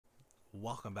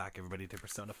Welcome back, everybody, to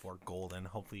Persona 4 Golden.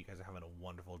 Hopefully you guys are having a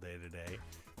wonderful day today.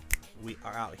 We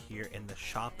are out here in the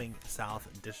Shopping South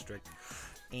District,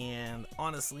 and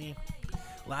honestly,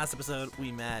 last episode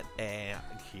we met a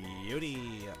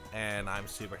cutie, and I'm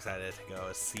super excited to go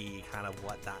see kind of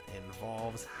what that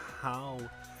involves, how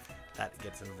that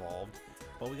gets involved.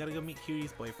 But we gotta go meet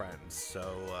Cutie's boyfriend,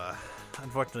 so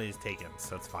unfortunately he's taken,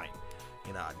 so it's fine.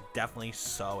 You know, definitely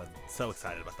so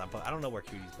excited about that, but I don't know where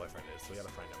Cutie's boyfriend is, so we gotta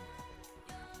find him.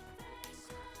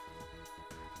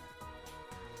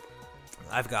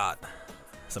 I've got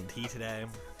some tea today,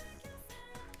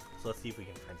 so let's see if we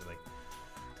can find something.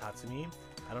 Tatsumi?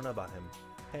 I don't know about him.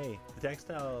 Hey, the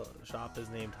textile shop is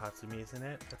named Tatsumi, isn't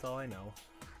it? That's all I know.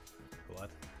 What?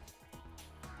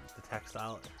 The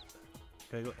textile?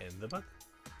 Can I go in the book?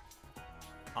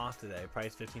 Off today.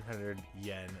 Price 1,500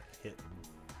 yen.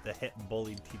 The hit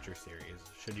Bullied Teacher series.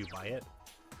 Should you buy it?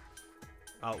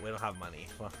 Oh, we don't have money.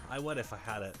 Well, I would if I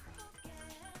had it.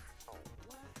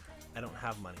 I don't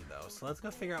have money though, so let's go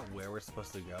figure out where we're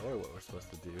supposed to go or what we're supposed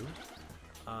to do.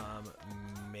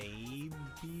 Maybe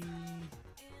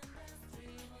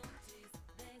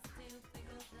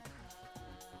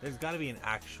there's got to be an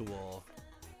actual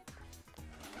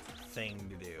thing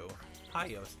to do. Hi,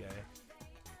 Yosuke.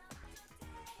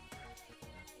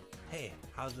 Hey,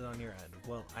 how's it on your end?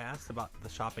 Well, I asked about the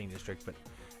shopping district, but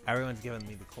everyone's giving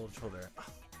me the cold shoulder.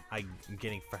 I'm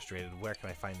getting frustrated. Where can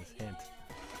I find this hint?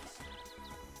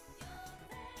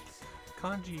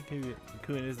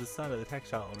 Kanji-kun is the son of the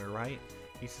textile owner, right?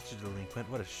 He's such a delinquent.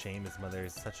 What a shame his mother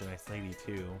is such a nice lady,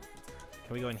 too.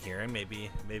 Can we go in here and maybe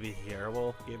here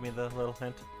will give me the little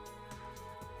hint?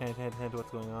 Hint, what's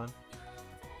going on?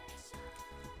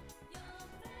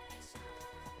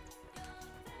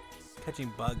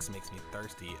 Catching bugs makes me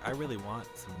thirsty. I really want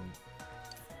some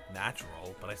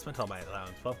natural, but I spent all my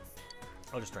allowance. Well,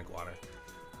 I'll just drink water.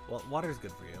 Well, water's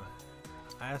good for you.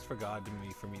 I asked for God to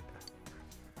for me.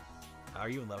 Are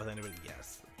you in love with anybody?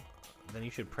 Yes. Then you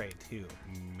should pray too.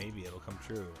 Maybe it'll come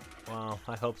true. Well,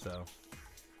 I hope so.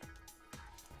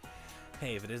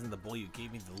 Hey, if it isn't the boy you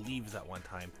gave me the leaves at one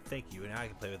time, thank you, and now I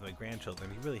can play with my grandchildren.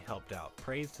 He really helped out.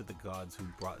 Praise to the gods who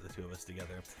brought the two of us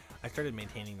together. I started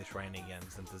maintaining the shrine again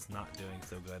since it's not doing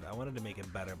so good. I wanted to make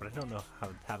it better, but I don't know how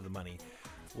to have the money.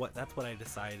 That's what I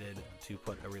decided to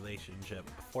put a relationship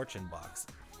fortune box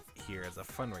here as a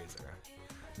fundraiser.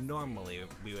 Normally,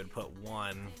 we would put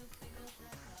one...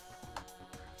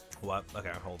 What? Okay,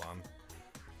 hold on.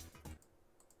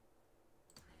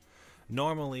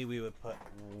 Normally we would put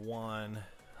one...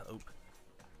 Oop.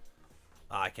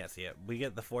 I can't see it. We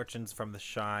get the fortunes from the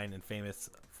shrine and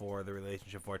famous for the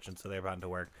relationship fortune, so they're bound to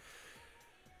work.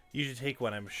 You should take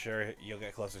one. I'm sure you'll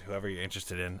get closer to whoever you're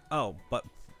interested in. Oh, but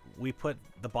we put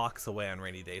the box away on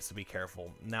rainy days, so be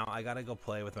careful. Now I gotta go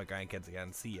play with my grandkids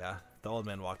again. See ya. The old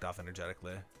man walked off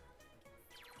energetically.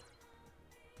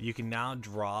 You can now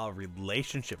draw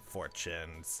relationship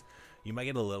fortunes. You might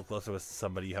get a little closer with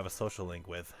somebody you have a social link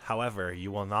with. However,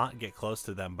 you will not get close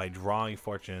to them by drawing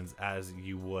fortunes as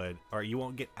you would, or you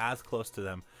won't get as close to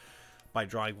them by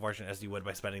drawing fortune as you would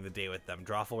by spending the day with them.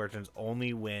 Draw fortunes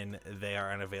only when they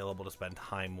are unavailable to spend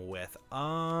time with. Oh.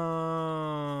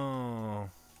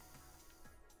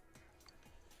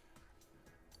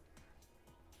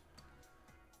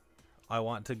 I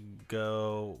want things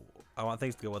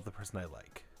to go with the person I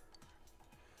like.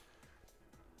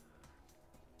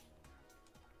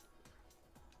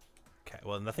 Okay,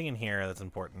 well, nothing in here that's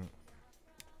important.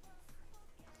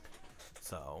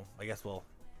 So, I guess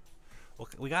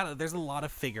there's a lot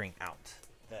of figuring out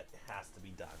that has to be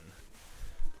done.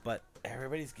 But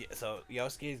so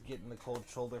Yosuke is getting the cold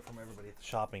shoulder from everybody at the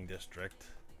shopping district.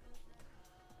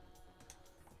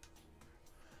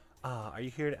 Are you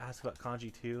here to ask about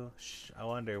Kanji too? Shh, I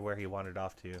wonder where he wandered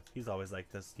off to. He's always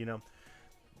like this, you know.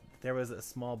 There was a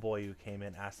small boy who came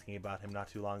in asking about him not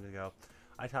too long ago.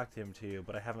 I talked to him too,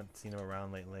 but I haven't seen him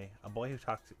around lately. A boy who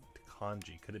talked to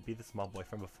Kanji. Could it be the small boy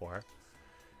from before?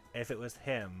 If it was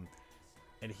him,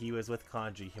 and he was with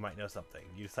Kanji, he might know something.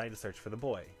 You decided to search for the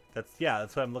boy. That's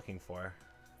what I'm looking for.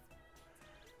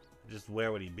 Just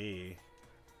where would he be?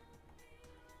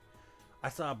 I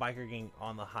saw a biker gang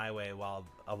on the highway a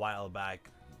while back.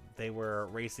 They were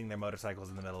racing their motorcycles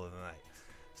in the middle of the night.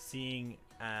 Seeing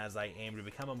as I aim to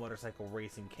become a motorcycle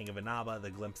racing king of Inaba, the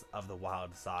glimpse of the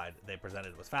wild side they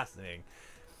presented was fascinating.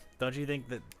 Don't you think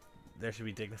that there should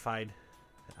be dignified?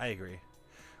 I agree.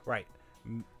 Right.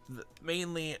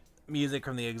 Mainly music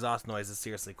from the exhaust noise is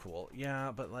seriously cool.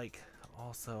 Yeah, but like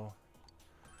also...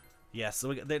 Yeah,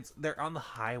 so they're on the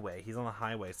highway. He's on the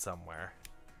highway somewhere.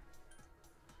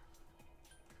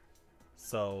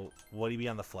 So, would he be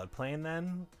on the floodplain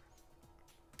then?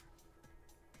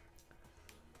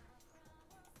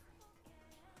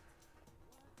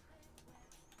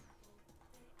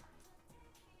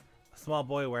 Small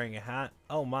boy wearing a hat.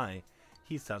 Oh my.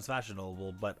 He sounds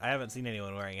fashionable, but I haven't seen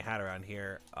anyone wearing a hat around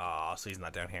here. Oh, so he's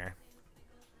not down here.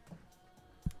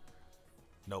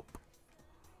 Nope.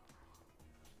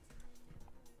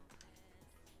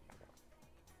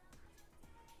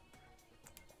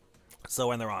 So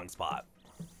we're in the wrong spot.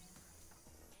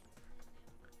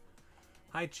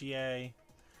 Hi, Chie.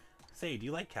 Say, do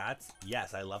you like cats?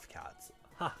 Yes, I love cats.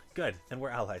 Huh, good. Then we're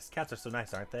allies. Cats are so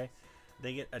nice, aren't they?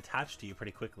 They get attached to you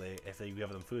pretty quickly if you give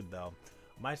them food, though.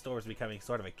 My store is becoming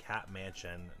sort of a cat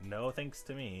mansion. No thanks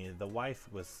to me. The wife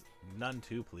was none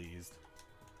too pleased.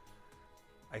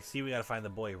 I see we gotta find the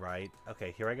boy, right?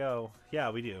 Okay, here I go.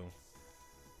 Yeah, we do.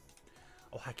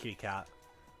 Oh, hi, kitty cat.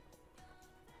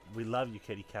 We love you,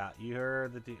 kitty cat. You're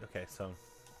the okay, so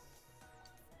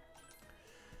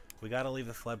we gotta leave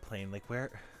the floodplain. Like, where?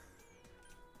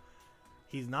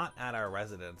 He's not at our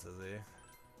residence, is he?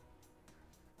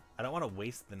 I don't want to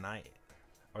waste the night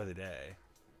or the day,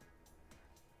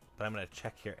 but I'm gonna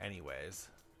check here anyways.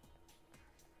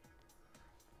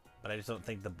 But I just don't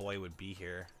think the boy would be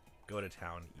here. Go to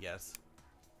town, yes.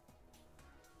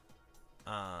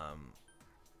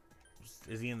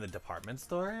 Is he in the department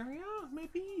store area?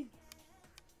 Maybe.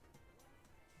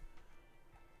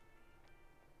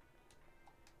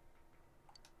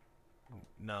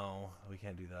 No, we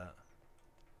can't do that.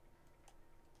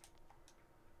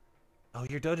 Oh,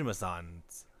 you're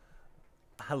Dojima-sans.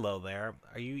 Hello there.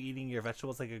 Are you eating your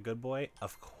vegetables like a good boy?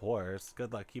 Of course.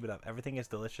 Good luck. Keep it up. Everything is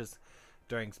delicious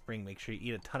during spring. Make sure you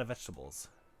eat a ton of vegetables.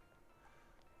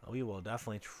 We will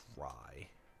definitely try.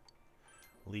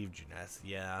 Leave Juness.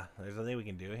 Yeah, there's nothing we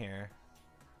can do here.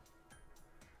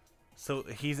 So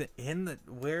he's in the...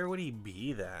 Where would he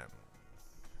be then?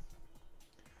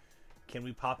 Can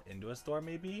we pop into a store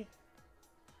maybe?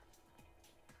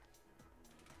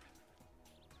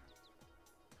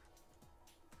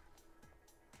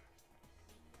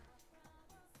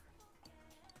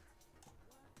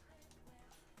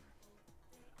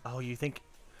 Oh, you think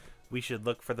we should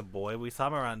look for the boy? We saw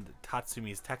him around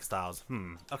Tatsumi's textiles.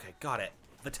 Okay, got it.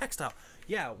 The textile.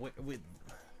 Yeah,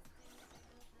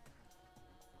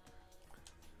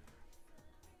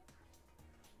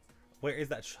 where is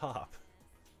that shop?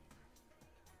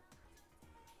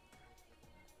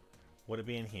 Would it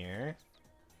be in here?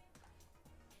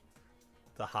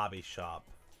 The hobby shop.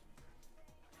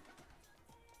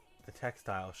 The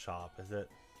textile shop, is it?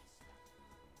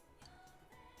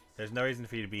 There's no reason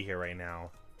for you to be here right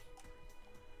now.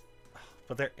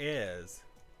 But there is.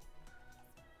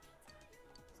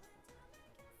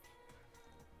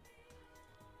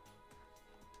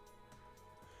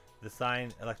 The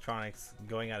sign, electronics,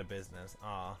 going out of business.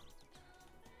 Aw.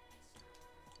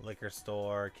 Liquor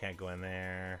store, can't go in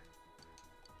there.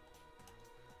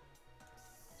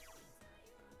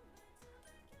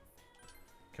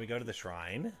 Can we go to the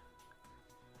shrine?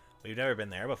 We've never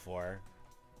been there before.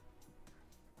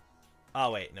 Oh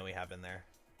wait, no, we have been there.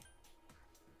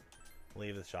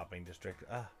 Leave the shopping district.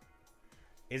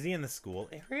 Is he in the school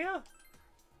area?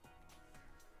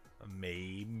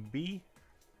 Maybe.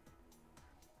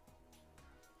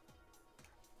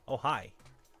 Oh, hi.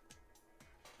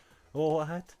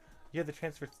 What? You're the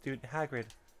transferred student, Hagrid.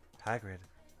 Hagrid.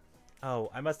 Oh,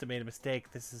 I must have made a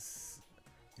mistake. This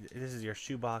is your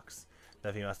shoebox.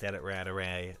 Nothing must add it right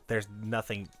away. There's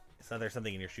nothing. So there's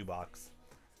something in your shoebox.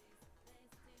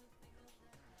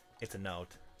 It's a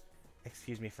note.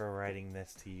 Excuse me for writing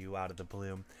this to you out of the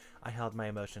blue. I held my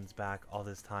emotions back all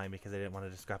this time because I didn't want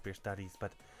to disrupt your studies,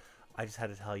 but I just had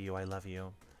to tell you I love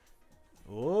you.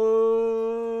 Whoa,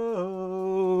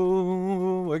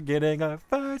 we're getting our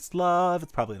first love.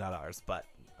 It's probably not ours, but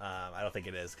I don't think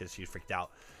it is because she freaked out.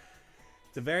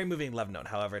 It's a very moving love note.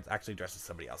 However, it's actually addressed to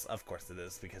somebody else. Of course it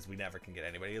is, because we never can get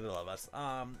anybody to love us.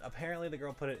 Apparently the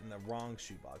girl put it in the wrong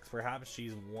shoebox. Perhaps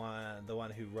she's the one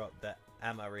who wrote the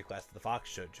Emma request the fox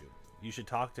showed you. You should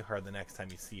talk to her the next time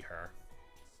you see her.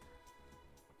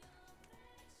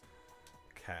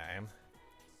 Okay.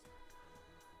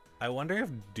 I wonder if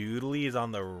Doodly is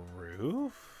on the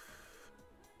roof?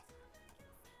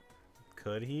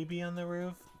 Could he be on the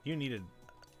roof? You needed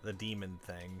the demon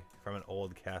thing from an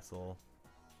old castle.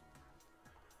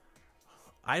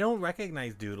 I don't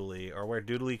recognize Doodly or where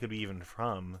Doodly could be even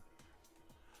from.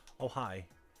 Oh, hi.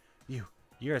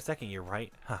 You're a second year,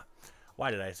 right? Huh. Why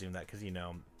did I assume that? Because, you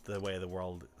know, the way of the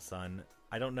world, son.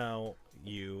 I don't know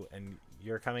you, and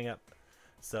you're coming up,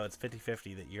 so it's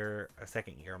 50-50 that you're a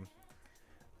second year.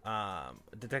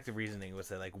 Detective reasoning would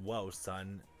say, like, whoa,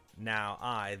 son. Now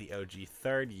I, the OG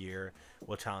third year,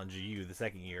 will challenge you, the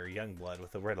second year, young blood,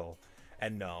 with a riddle.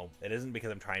 And no, it isn't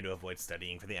because I'm trying to avoid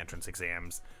studying for the entrance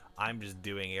exams. I'm just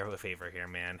doing you a favor here,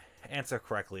 man. Answer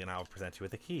correctly and I will present you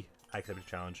with a key. I accept your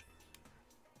challenge.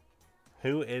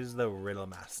 Who is the riddle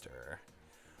master?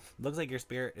 Looks like your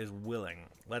spirit is willing.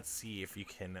 Let's see if you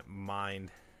can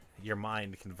your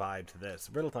mind can vibe to this.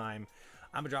 Riddle time.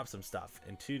 I'm gonna drop some stuff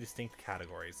in 2 distinct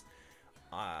categories.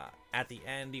 At the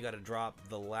end, you gotta drop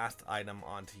the last item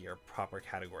onto your proper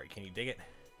category. Can you dig it?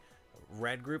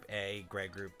 Red group A, gray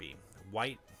group B.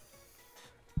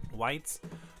 White's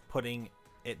putting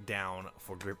it down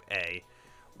for group A.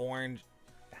 Orange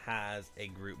has a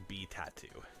group B tattoo.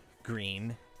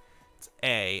 Green, it's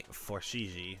A for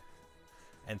Shiji.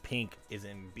 And pink is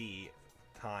in B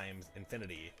times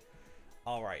infinity.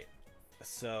 Alright,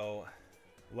 so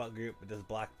what group does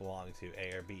black belong to,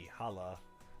 A or B? Holla.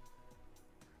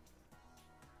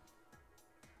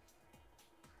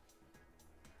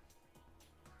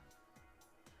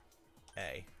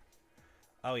 A.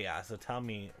 Oh yeah, so tell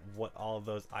me what all of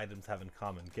those items have in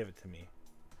common. Give it to me.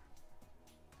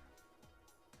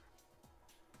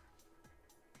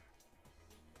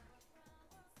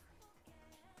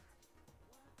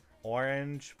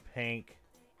 Orange, pink.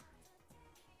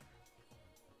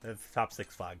 The top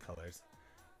 6 flag colors.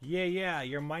 Yeah,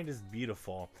 your mind is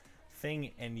beautiful.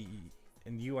 Thing and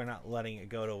you are not letting it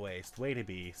go to waste. Way to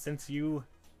be. Since you're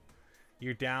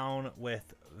down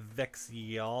with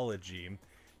vexillology,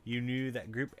 you knew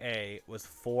that Group A was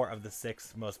 4 of the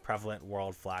 6 most prevalent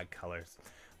world flag colors.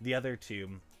 The other 2,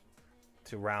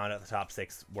 to round out the top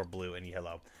 6, were blue and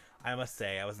yellow. I must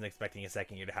say, I wasn't expecting a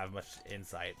second year to have much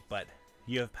insight, but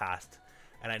you have passed,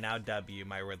 and I now dub you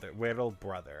my riddle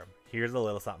brother. Here's a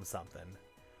little something something.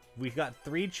 We've got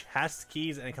 3 chest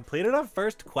keys and completed our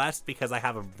first quest because I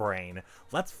have a brain.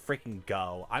 Let's freaking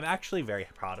go. I'm actually very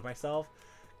proud of myself,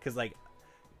 because, like,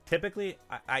 typically,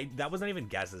 that wasn't even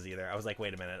guesses either. I was like,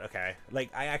 wait a minute, okay.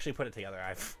 Like, I actually put it together.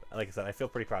 Like I said, I feel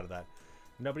pretty proud of that.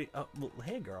 Nobody, oh, well,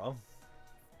 hey girl.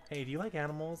 Hey, do you like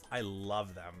animals? I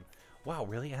love them. Wow,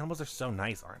 really? Animals are so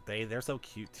nice, aren't they? They're so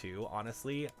cute too,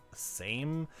 honestly.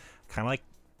 Same, kind of like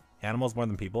animals more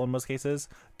than people in most cases.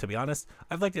 To be honest,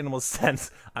 I've liked animals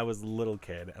since I was a little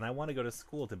kid, and I want to go to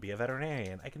school to be a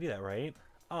veterinarian. I can do that, right?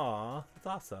 Aw, that's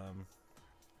awesome.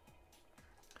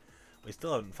 We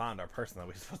still haven't found our person that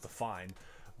we're supposed to find,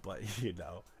 but you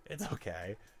know, it's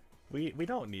okay. We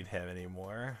don't need him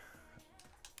anymore.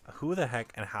 Who the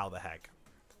heck and how the heck?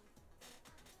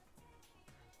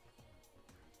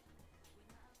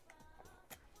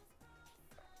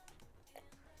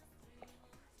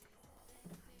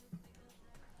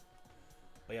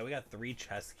 But yeah, we got 3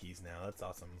 chest keys now. That's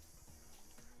awesome.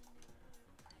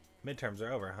 Midterms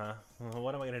are over, huh? Well,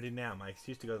 what am I gonna do now? My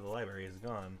excuse to go to the library is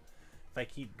gone. If I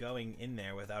keep going in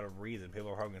there without a reason, people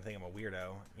are probably gonna think I'm a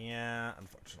weirdo. Yeah,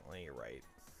 unfortunately, you're right.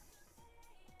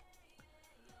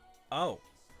 Oh.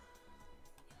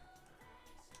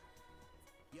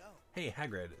 Hey,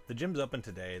 Hagrid. The gym's open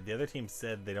today. The other team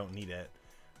said they don't need it.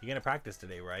 You're gonna practice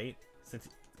today, right? Since,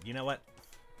 you know what?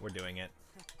 We're doing it.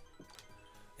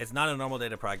 It's not a normal day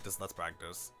to practice. Let's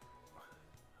practice.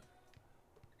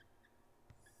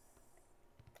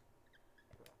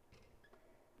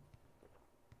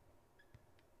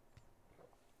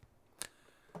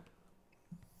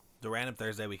 The random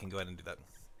Thursday, we can go ahead and do that.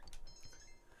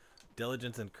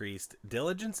 Diligence increased.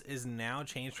 Diligence is now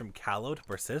changed from callow to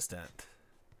persistent.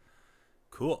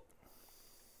 Cool.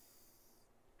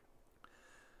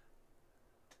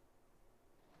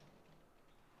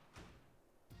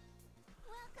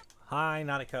 Hi,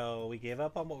 Nanako. We gave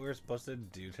up on what we were supposed to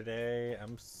do today.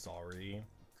 I'm sorry.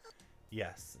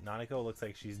 Yes, Nanako looks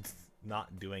like she's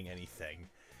not doing anything.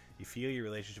 You feel your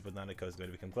relationship with Nanako is going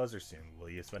to become closer soon. Will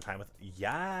you spend time with...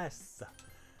 Yes!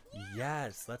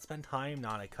 Yes! Let's spend time,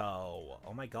 Nanako.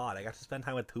 Oh my god, I got to spend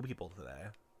time with 2 people today.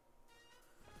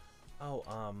 Oh,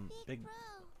 big...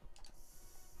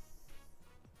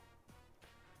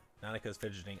 Nanako's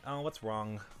fidgeting. Oh, what's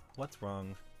wrong? What's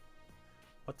wrong?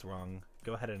 What's wrong?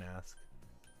 Go ahead and ask.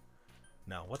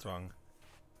 No, what's wrong?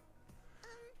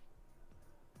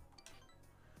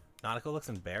 Nanako looks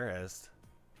embarrassed.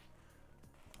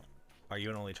 Are you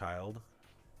an only child?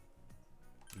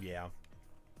 Yeah.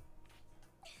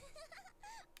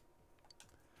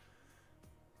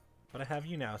 But I have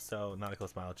you now, so Nanako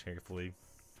smiled cheerfully.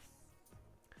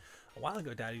 A while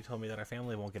ago, Daddy told me that our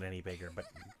family won't get any bigger, but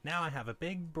now I have a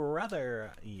big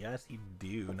brother. Yes, you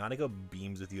do. Nanako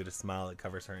beams with you with a smile that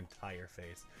covers her entire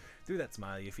face. Through that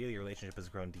smile, you feel your relationship has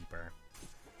grown deeper.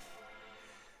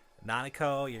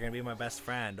 Nanako, you're gonna be my best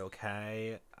friend,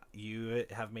 okay? You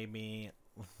have made me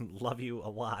love you a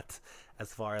lot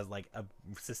as far as like a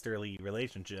sisterly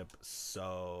relationship,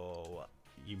 so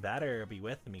You better be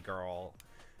with me, girl.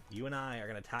 You and I are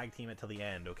gonna tag team it till the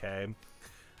end, okay?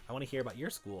 I want to hear about your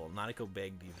school. Nanako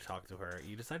begged you to talk to her.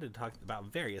 You decided to talk about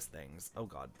various things. Oh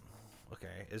god.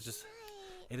 Okay, it's just...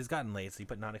 It has gotten late, so you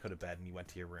put Nanako to bed and you went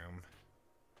to your room.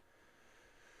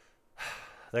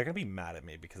 They're gonna be mad at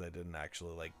me because I didn't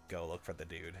actually, like, go look for the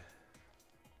dude.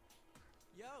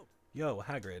 Yo,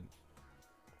 Hagrid.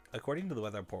 According to the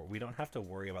weather report, we don't have to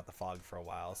worry about the fog for a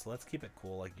while, so let's keep it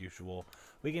cool like usual.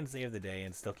 We can save the day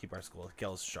and still keep our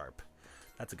skills sharp.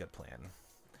 That's a good plan.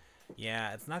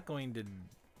 Yeah, it's not going to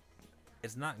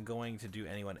do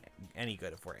anyone any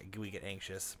good if we get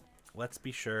anxious. Let's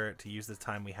be sure to use the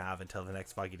time we have until the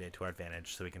next foggy day to our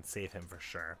advantage so we can save him for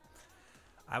sure.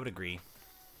 I would agree.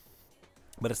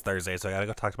 But it's Thursday, so I gotta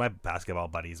go talk to my basketball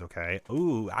buddies, okay?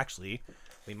 Ooh, actually,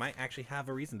 we might actually have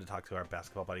a reason to talk to our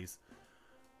basketball buddies.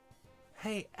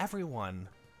 Hey, everyone!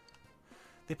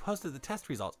 They posted the test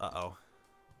results. Uh-oh.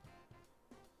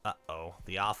 Uh-oh.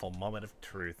 The awful moment of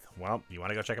truth. Well, you want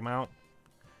to go check them out?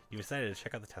 You decided to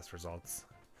check out the test results.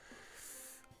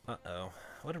 Uh-oh.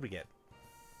 What did we get?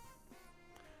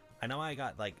 I know I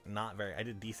got, like, I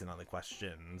did decent on the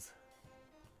questions.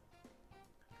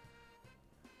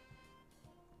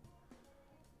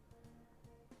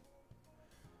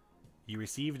 You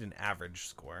received an average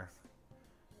score.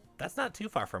 That's not too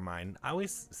far from mine. I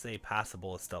always say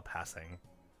passable is still passing.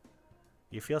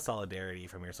 You feel solidarity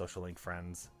from your social link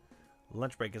friends.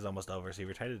 Lunch break is almost over, so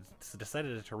you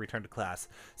decided to return to class.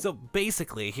 So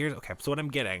basically, okay, so what I'm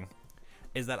getting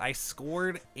is that I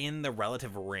scored in the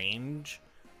relative range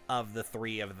of the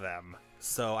three of them.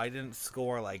 So I didn't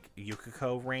score like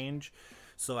Yukiko range,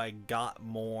 so I got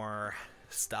more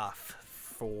stuff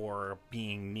for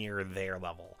being near their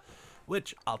level,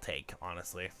 which I'll take,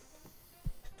 honestly.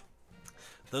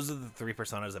 Those are the three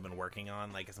personas I've been working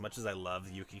on. Like, as much as I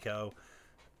love Yukiko,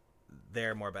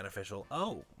 they're more beneficial.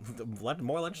 Oh,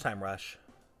 more lunchtime rush.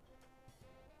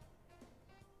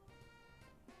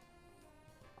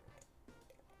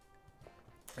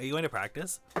 Are you going to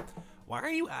practice? Why are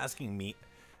you asking me?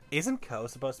 Isn't Ko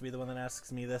supposed to be the one that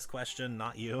asks me this question,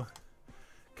 not you?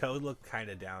 Ko looked kind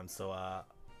of down, so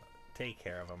take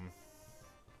care of him.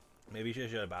 Maybe she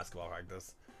should have basketball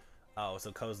practice. Oh,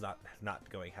 so Ko's not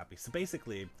going happy. So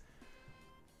basically,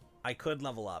 I could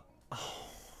level up. Oh,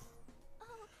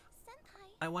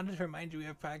 I wanted to remind you we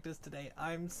have practice today.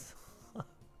 I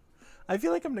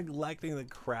feel like I'm neglecting the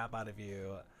crap out of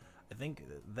you. I think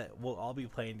that we'll all be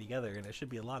playing together, and it should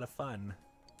be a lot of fun.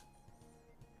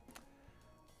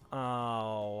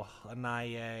 Oh,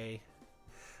 Anaye.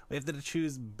 We have to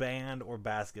choose band or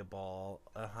basketball.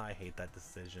 I hate that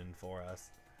decision for us.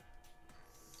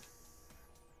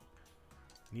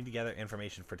 Need to gather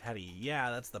information for Teddy. Yeah,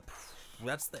 that's the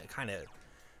kind of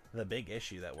the big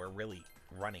issue that we're really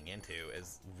running into,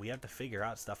 is we have to figure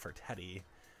out stuff for Teddy.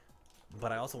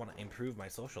 But I also want to improve my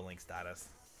social link status.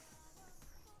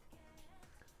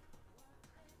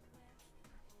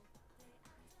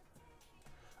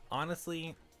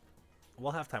 Honestly,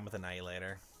 we'll have time with Anae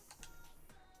later.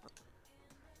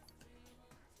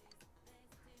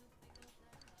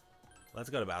 Let's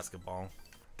go to basketball.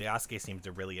 Daisuke seems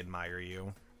to really admire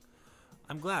you.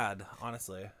 I'm glad,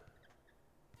 honestly.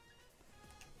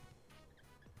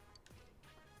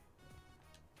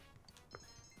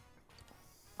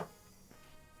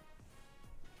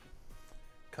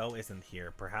 Ko isn't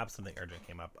here. Perhaps something urgent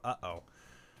came up. Uh-oh.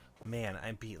 Man,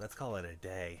 I'm beat. Let's call it a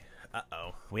day.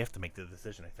 Uh-oh. We have to make the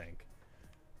decision, I think.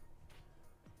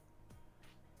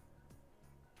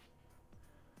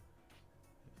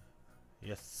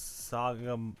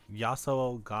 Yasogame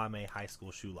High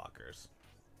School shoe lockers.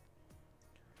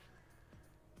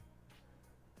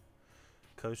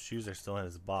 Ko's shoes are still in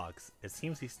his box. It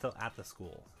seems he's still at the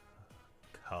school.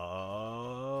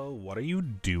 Ko, what are you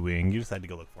doing? You decided to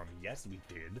go look for him. Yes, we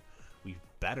did. We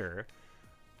better.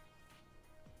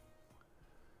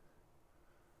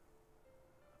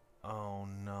 Oh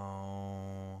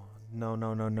no. No,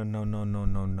 no, no, no, no, no, no,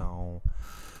 no, no.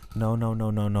 No, no, no,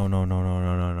 no, no, no, no, no,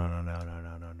 no, no, no, no, no, no,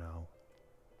 no, no, no.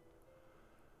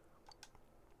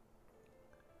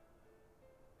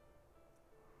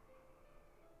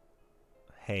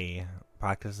 Hey,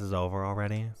 practice is over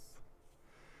already.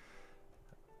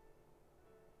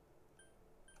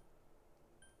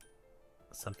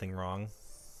 Something wrong?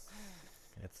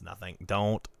 It's nothing.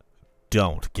 Don't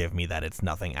give me that it's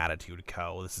nothing attitude,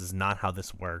 Ko. This is not how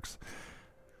this works.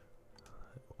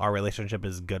 Our relationship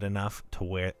is good enough to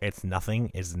where it's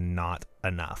nothing is not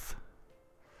enough.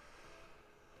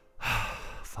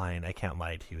 Fine, I can't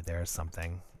lie to you. There is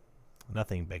something.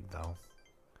 Nothing big, though.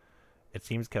 It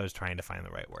seems Ko is trying to find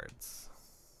the right words.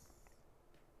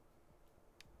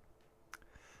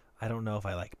 I don't know if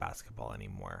I like basketball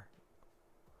anymore.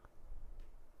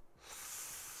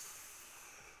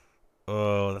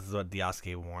 Oh, this is what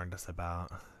Diasuke warned us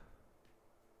about.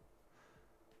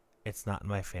 It's not in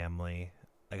my family.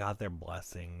 I got their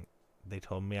blessing. They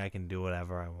told me I can do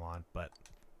whatever I want, but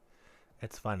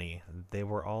it's funny. They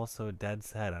were all so dead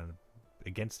set on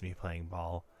against me playing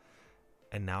ball,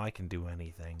 and now I can do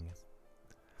anything.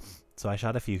 So I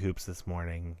shot a few hoops this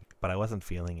morning, but I wasn't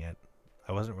feeling it.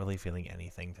 I wasn't really feeling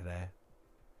anything today.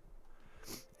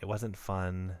 It wasn't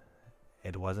fun.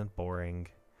 It wasn't boring.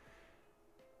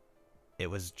 It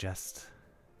was just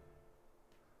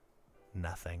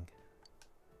nothing.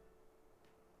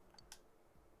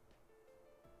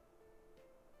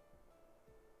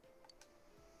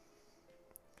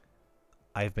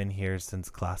 I've been here since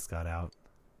class got out.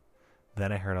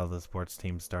 Then I heard all the sports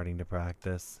teams starting to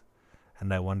practice,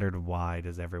 and I wondered, why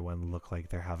does everyone look like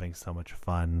they're having so much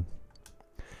fun?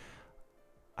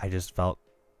 I just felt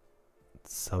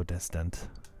so distant.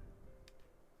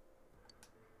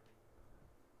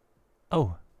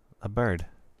 Oh, a bird.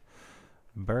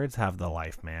 Birds have the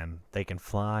life, man. They can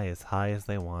fly as high as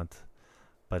they want.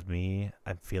 But me,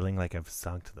 I'm feeling like I've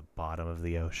sunk to the bottom of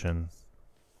the ocean.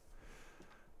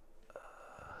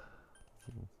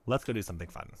 Let's go do something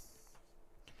fun.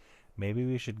 Maybe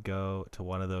we should go to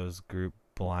one of those group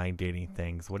blind dating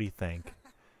things. What do you think?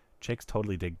 Chicks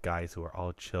totally dig guys who are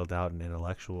all chilled out and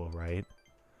intellectual, right?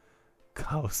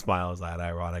 Ko smiles at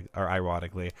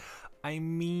ironically. I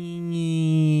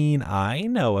mean, I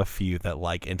know a few that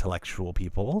like intellectual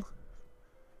people.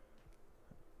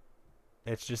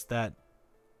 It's just that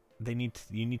you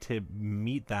need to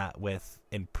meet that with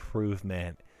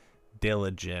improvement,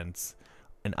 diligence,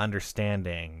 and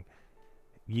understanding.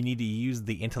 You need to use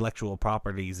the intellectual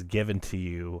properties given to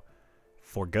you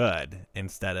for good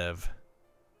instead of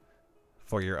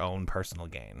for your own personal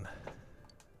gain.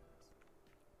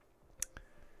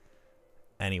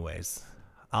 Anyways,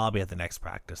 I'll be at the next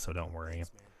practice, so don't worry.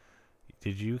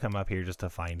 Did you come up here just to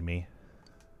find me?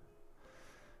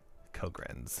 Ko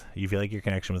grins. You feel like your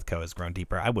connection with Ko has grown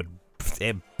deeper? I would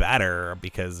say better,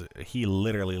 because he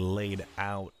literally laid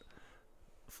out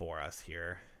for us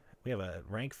here. We have a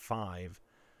rank 5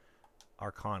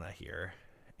 Arcana here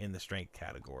in the strength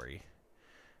category.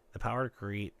 The power to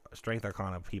create strength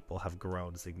Arcana people have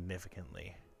grown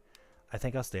significantly. I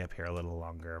think I'll stay up here a little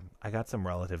longer. I got some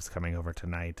relatives coming over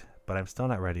tonight, but I'm still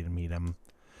not ready to meet them.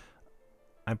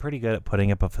 I'm pretty good at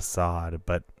putting up a facade,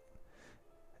 but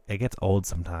it gets old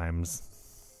sometimes.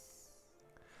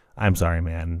 I'm sorry,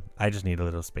 man. I just need a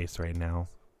little space right now.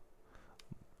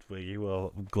 We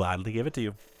will gladly give it to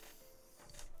you.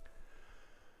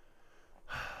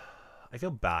 I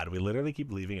feel bad. We literally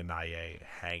keep leaving Anaye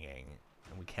hanging,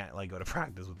 and we can't like go to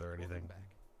practice with her or anything.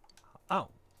 Oh.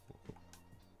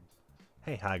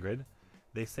 Hey, Hagrid.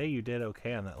 They say you did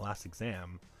okay on that last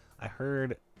exam. I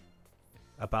heard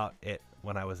about it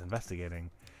when I was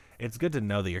investigating. It's good to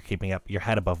know that you're keeping up your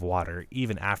head above water,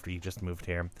 even after you just moved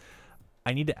here.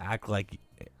 I need to act like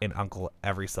an uncle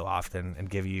every so often and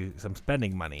give you some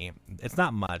spending money. It's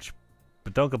not much,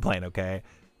 but don't complain, okay?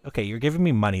 Okay, you're giving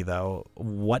me money, though.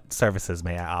 What services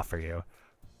may I offer you?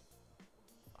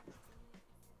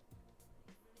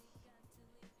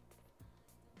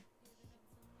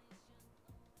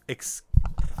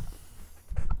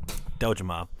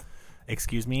 Dojima,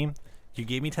 excuse me? You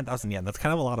gave me 10,000 yen. That's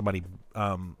kind of a lot of money.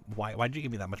 Why'd you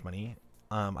give me that much money?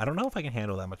 I don't know if I can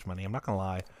handle that much money. I'm not gonna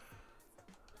lie.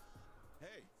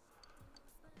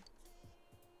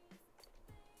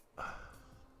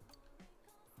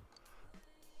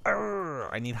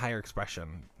 I need higher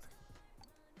expression.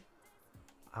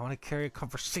 I want to carry a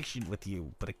conversation with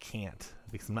you, but I can't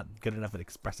because I'm not good enough at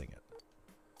expressing it.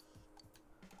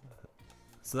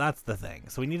 So that's the thing.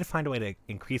 So we need to find a way to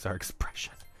increase our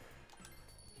expression.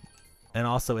 And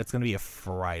also, it's going to be a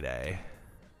Friday.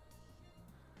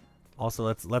 Also,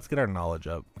 let's get our knowledge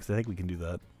up because I think we can do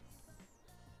that.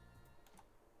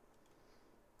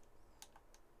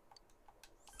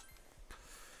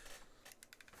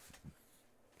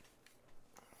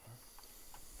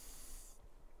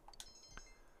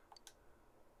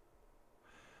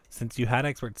 Since you had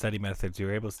expert study methods, you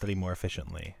were able to study more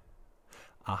efficiently.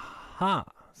 Aha!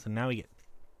 So now we get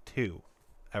 2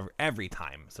 every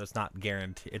time. So it's not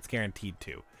guaranteed. It's guaranteed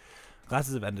 2.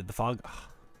 Classes have ended. The fog. Ugh.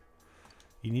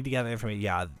 You need to gather information.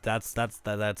 Yeah, that's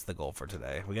the goal for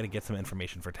today. We got to get some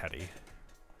information for Teddy.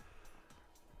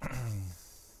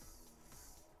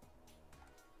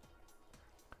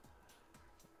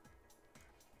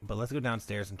 But let's go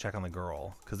downstairs and check on the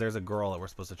girl, because there's a girl that we're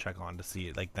supposed to check on to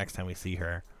see, like, next time we see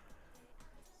her.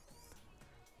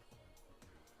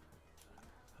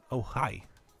 Oh, hi.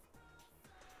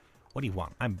 What do you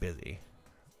want? I'm busy.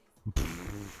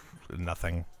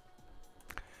 Nothing.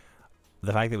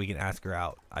 The fact that we can ask her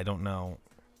out, I don't know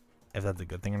if that's a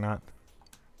good thing or not.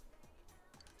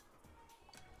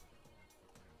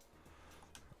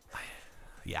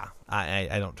 Yeah,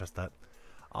 I don't trust that.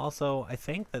 Also, I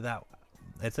think that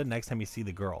it said next time you see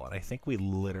the girl, and I think we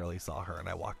literally saw her, and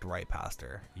I walked right past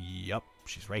her. Yup,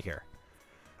 she's right here.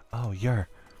 Oh, you're...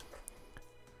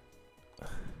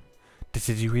 Did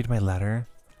you read my letter?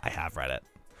 I have read it.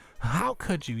 How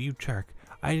could you, you jerk?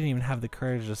 I didn't even have the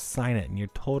courage to sign it, and you're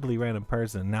totally random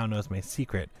person and now knows my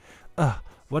secret. Ugh,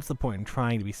 what's the point in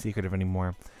trying to be secretive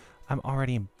anymore? I'm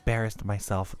already embarrassed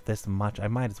myself this much. I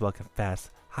might as well confess.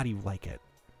 How do you like it?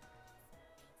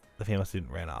 The famous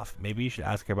student ran off. Maybe you should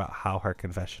ask her about how her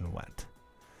confession went.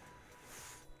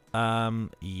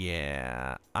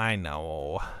 Yeah, I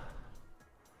know.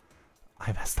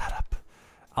 I messed that up.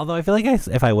 Although I feel like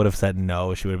if I would have said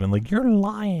no, she would have been like, you're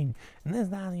lying, and this,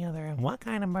 that, and the other, and what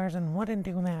kind of person wouldn't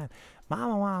do that? Blah,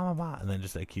 blah, blah, blah, blah, and then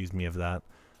just accuse me of that.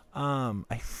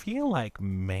 I feel like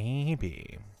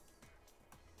maybe...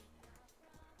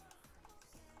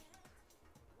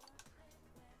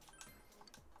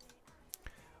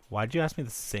 Why'd you ask me the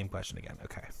same question again?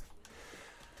 Okay.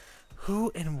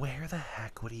 Who and where the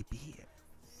heck would he be?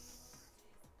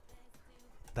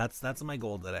 That's my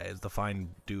goal today, is to find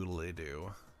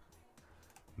Doodly-Doo.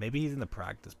 Maybe he's in the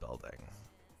practice building.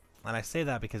 And I say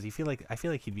that because I feel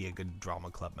like he'd be a good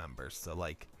drama club member. So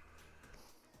like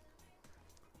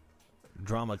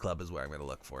drama club is where I'm gonna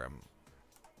look for him.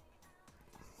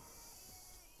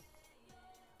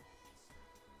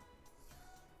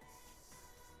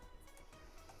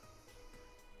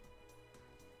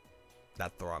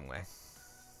 That's the wrong way,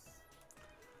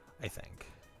 I think.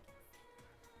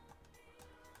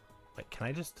 Wait, can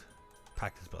I just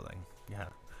practice building? Yeah,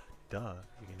 duh,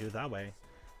 you can do it that way.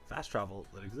 Fast travel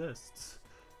that exists.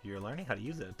 You're learning how to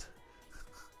use it.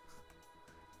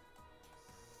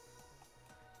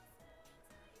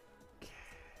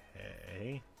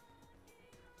 Okay.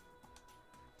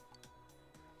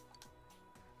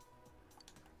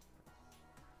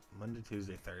 Monday,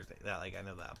 Tuesday, Thursday. That, like, I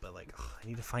know that, but like, ugh, I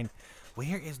need to find,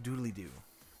 where is Doodly-Doo?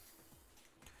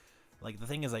 Like, the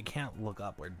thing is, I can't look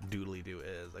up where Doodly-Doo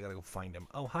is. I gotta go find him.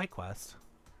 Oh, hi, Quest.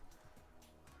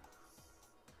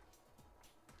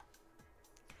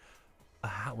 A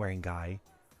hat-wearing guy.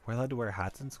 We're allowed to wear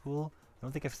hats in school? I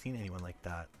don't think I've seen anyone like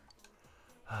that.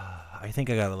 I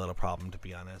think I got a little problem, to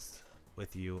be honest,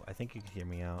 with you. I think you can hear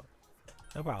me out.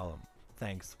 No problem.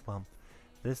 Thanks. Well,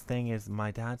 this thing is,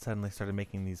 my dad suddenly started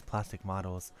making these plastic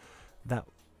models. That's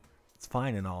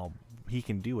fine and all. He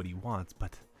can do what he wants,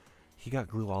 but he got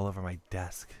glue all over my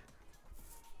desk.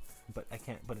 But I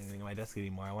can't put anything on my desk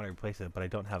anymore. I want to replace it, but I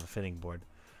don't have a fitting board.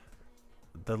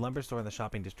 The lumber store in the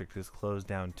shopping district is closed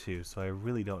down too, so I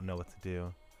really don't know what to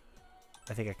do.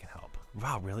 I think I can help.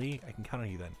 Wow, really? I can count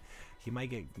on you then. He might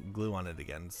get glue on it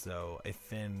again, so a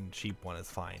thin, cheap one is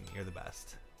fine. You're the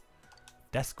best.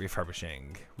 Desk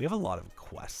refurbishing. We have a lot of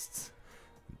quests.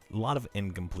 A lot of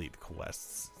incomplete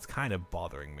quests. It's kind of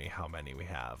bothering me how many we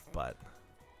have, but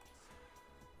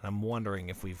I'm wondering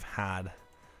if we've had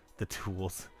the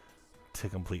tools to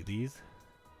complete these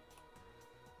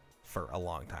for a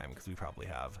long time, because we probably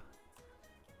have.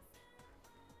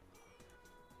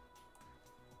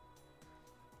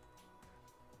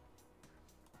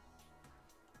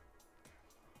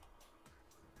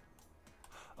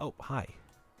 Oh, hi.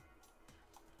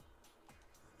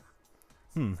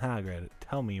 Hagrid,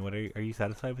 tell me, are you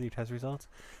satisfied with your test results?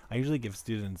 I usually give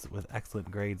students with excellent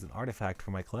grades an artifact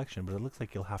for my collection, but it looks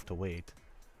like you'll have to wait.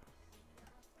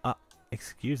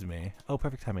 Excuse me. Oh,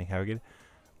 perfect timing, Hagrid.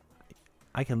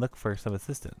 I can look for some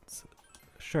assistance.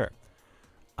 Sure.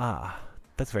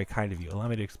 That's very kind of you. Allow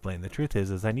me to explain. The truth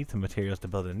is I need some materials to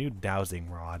build a new dowsing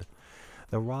rod.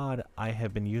 The rod I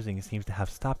have been using seems to have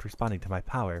stopped responding to my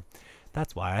power.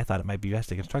 That's why I thought it might be best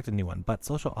to construct a new one, but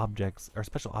special objects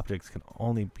can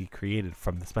only be created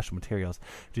from the special materials.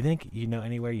 Do you think you know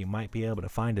anywhere you might be able to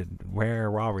find a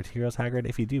rare raw materials, Hagrid?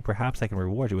 If you do, perhaps I can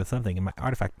reward you with something in my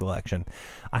artifact collection.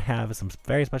 I have some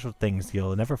very special things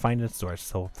you'll never find in stores,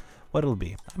 so what it'll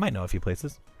be. I might know a few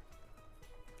places.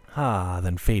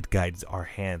 Then fate guides our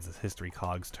hands as history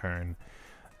cogs turn.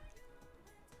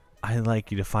 I'd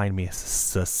like you to find me a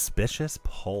suspicious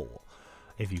pole,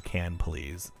 if you can,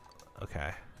 please.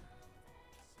 Okay.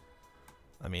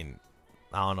 I mean,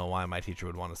 I don't know why my teacher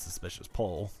would want a suspicious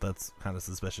pole. That's kind of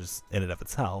suspicious in and of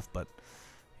itself, but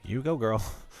you go, girl.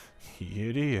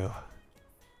 You do you.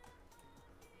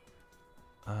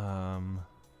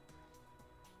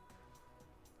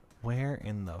 Where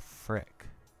in the frick?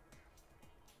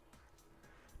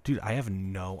 Dude, I have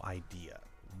no idea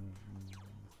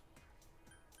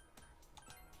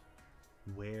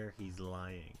where he's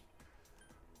lying.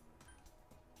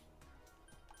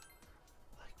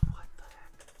 Like, what the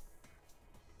heck?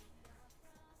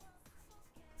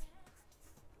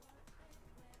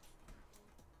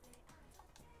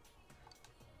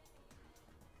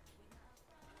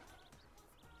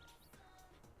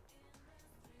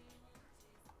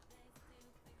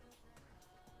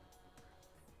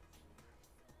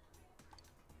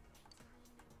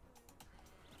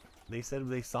 They said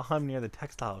they saw him near the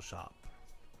textile shop.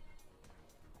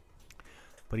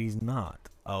 But he's not.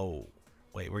 Oh,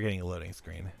 wait, we're getting a loading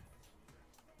screen.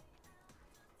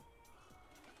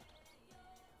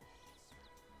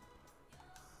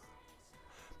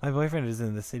 My boyfriend is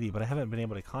in the city, but I haven't been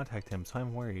able to contact him, so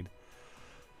I'm worried.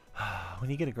 When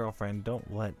you get a girlfriend,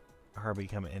 don't let her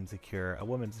become insecure. A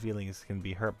woman's feelings can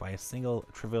be hurt by a single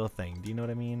trivial thing. Do you know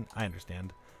what I mean? I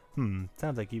understand.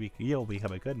 Sounds like you'll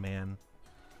become a good man.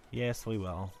 Yes, we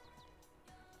will.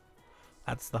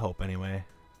 That's the hope, anyway.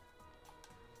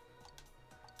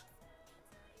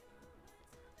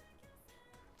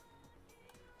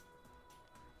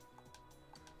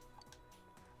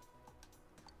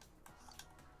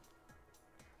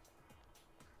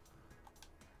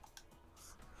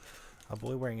 A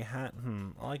boy wearing a hat?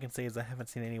 All I can say is I haven't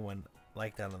seen anyone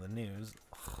like that on the news.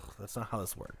 Ugh, that's not how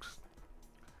this works.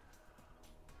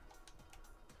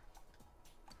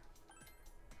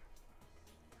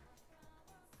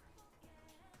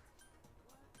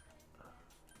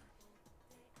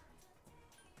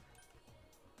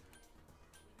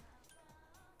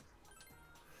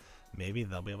 Maybe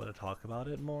they'll be able to talk about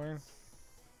it more.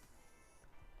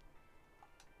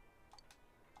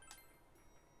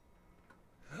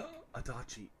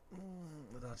 Adachi.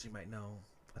 Adachi might know.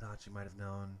 Adachi might have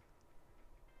known.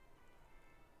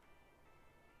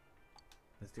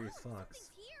 Mysterious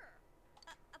fox. Here.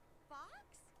 A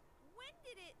fox? When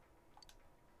did it?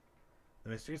 The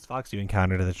mysterious fox you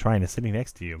encountered at the shrine is sitting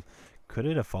next to you. Could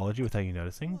it have followed you without you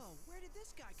noticing? Whoa, where did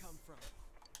this guy come from?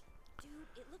 Dude,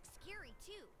 it looks scary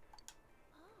too.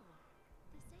 Oh,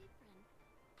 this apron.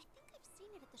 I think I've seen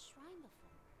it at the shrine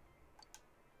before.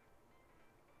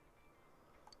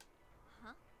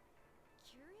 Huh?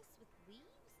 Curious with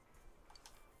leaves?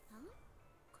 Huh?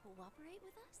 Cooperate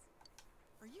with us?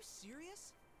 Are you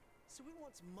serious? So he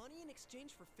wants money in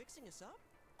exchange for fixing us up?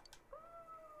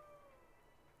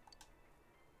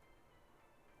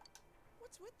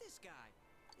 What's with this guy?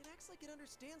 It acts like it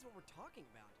understands what we're talking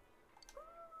about.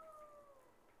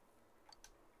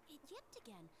 It yipped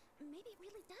again. Maybe it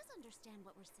really does understand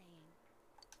what we're saying.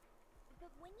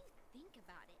 But when you think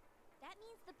about it, that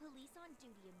means the police on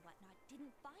duty and whatnot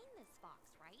didn't find this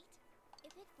fox, right?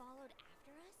 If it followed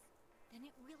after us, then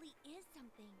it really is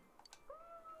something.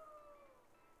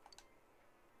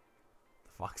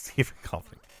 The fox even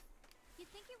coughing. You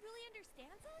think it really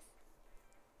understands us?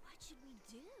 What should we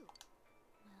do?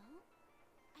 Well,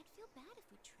 I'd feel bad if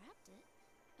we trapped it.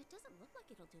 It doesn't look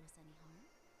like it'll do us any harm.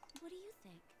 What do you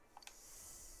think?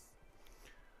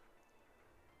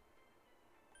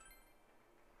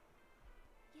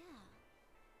 Yeah.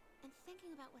 And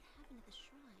thinking about what happened at the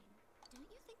shrine, don't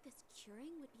you think this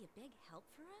curing would be a big help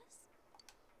for us?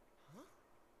 Huh?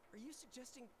 Are you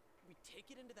suggesting we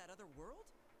take it into that other world?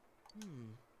 I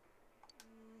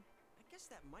guess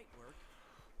that might work.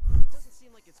 It doesn't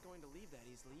seem like it's going to leave that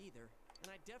easily either.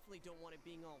 And I definitely don't want it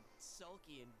being all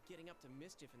sulky and getting up to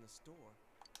mischief in the store.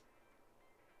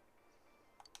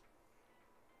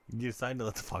 You decide to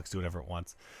let the fox do whatever it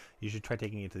wants. You should try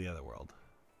taking it to the other world.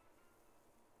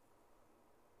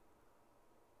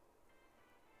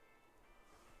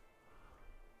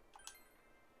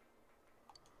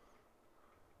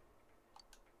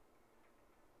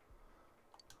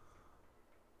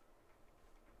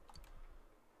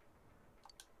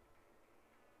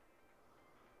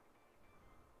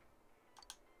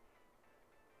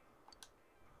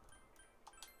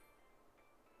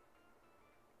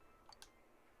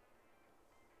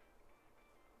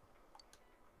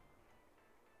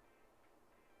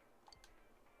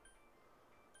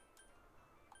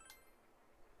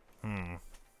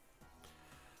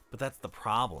 But that's the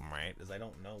problem, right? Is I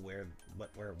don't know where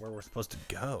we're supposed to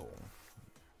go.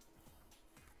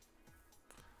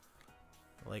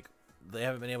 Like, they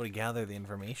haven't been able to gather the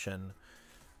information,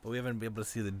 but we haven't been able to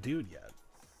see the dude yet.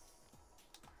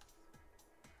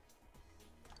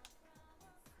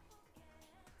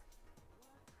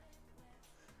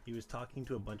 He was talking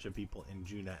to a bunch of people in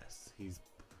Junes.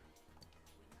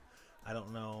 I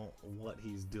don't know what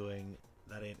he's doing.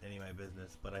 That ain't any of my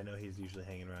business, but I know he's usually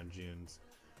hanging around June's.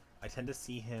 I tend to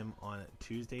see him on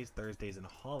Tuesdays, Thursdays, and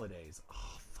holidays.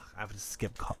 Oh, fuck. I have to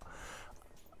skip.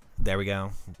 There we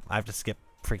go. I have to skip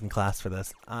freaking class for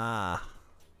this.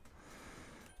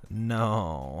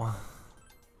 No.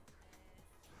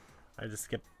 I just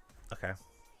skipped. Okay. I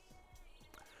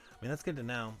mean, that's good to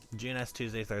know. GNS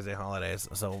Tuesday, Thursday holidays.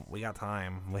 So we got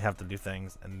time. We have to do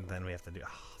things, and then we have to do.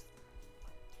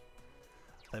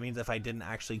 That means if I didn't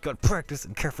actually go to practice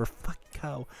and care for fucking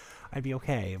Ko, I'd be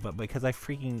okay. But because I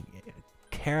freaking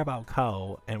care about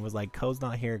Ko and was like, Ko's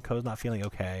not here, Ko's not feeling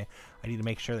okay, I need to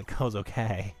make sure that Ko's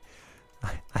okay.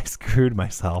 I screwed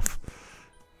myself.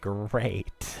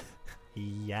 Great.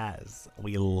 Yes.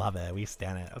 We love it. We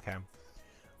stand it. Okay.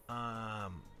 I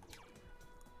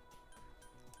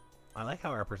like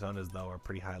how our personas, though, are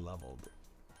pretty high leveled.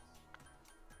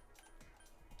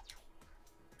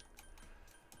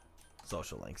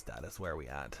 Social link status, where are we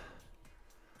at?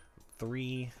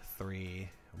 3, 3,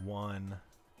 1,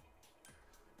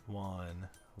 1,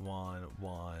 1,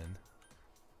 1,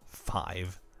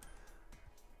 5.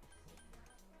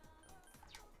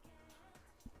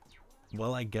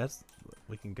 Well, I guess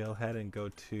we can go ahead and go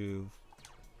to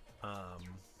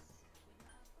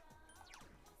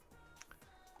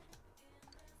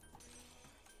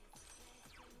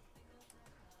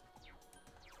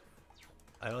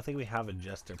I don't think we have a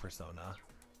jester persona.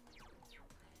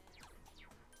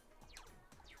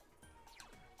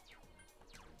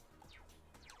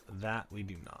 That we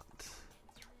do not.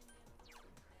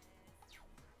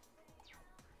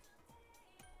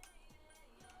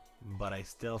 But I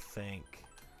still think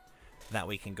that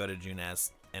we can go to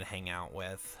Junes and hang out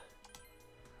with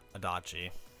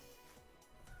Adachi.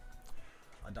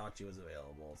 Adachi was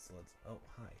available, so let's... Oh,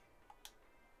 hi.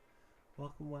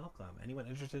 Welcome, welcome. Anyone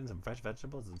interested in some fresh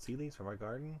vegetables and seedlings from our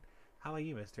garden? How about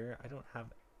you, mister? I don't have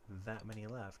that many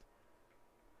left.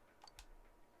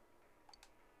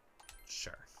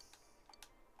 Sure.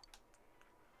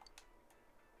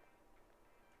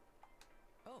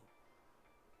 Oh.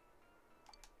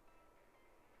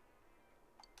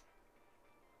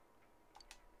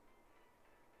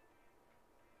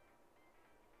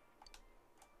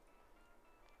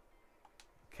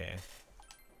 Okay.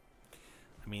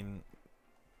 I mean,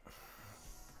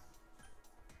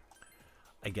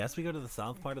 I guess we go to the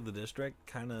south part of the district,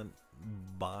 kind of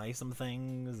buy some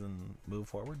things and move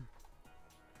forward.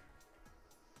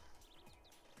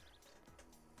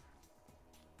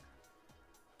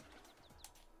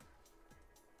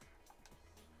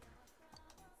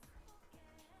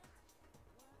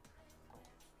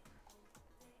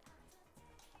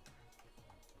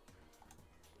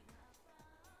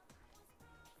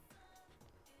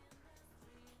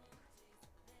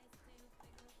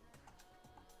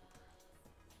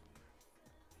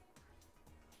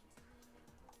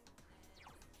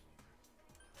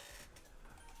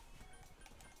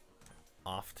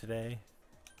 Off today.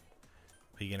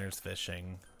 Beginners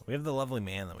fishing. We have the lovely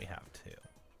man that we have too.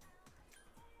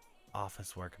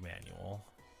 Office work manual.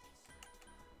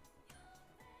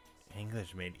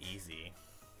 English made easy.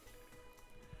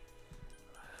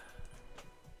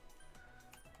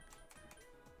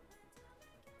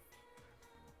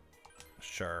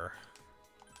 Sure.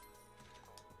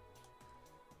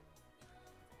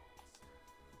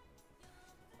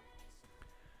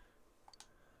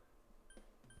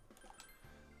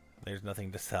 There's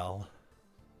nothing to sell.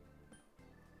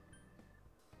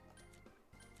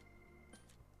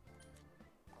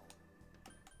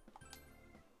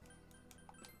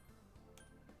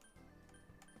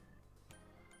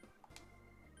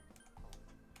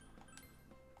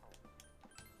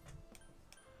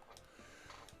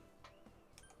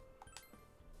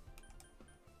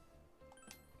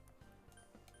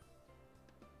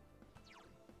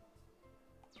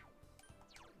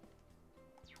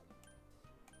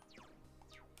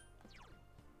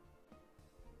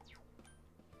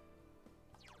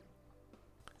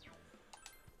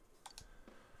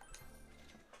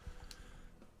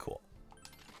 Cool.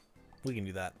 We can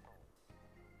do that.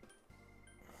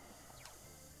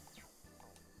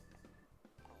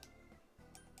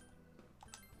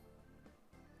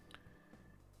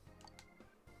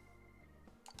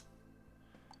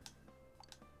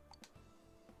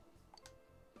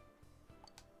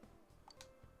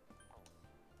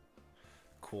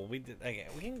 Cool. We did. Okay,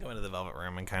 we can go into the Velvet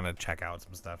Room and kind of check out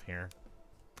some stuff here.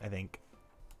 I think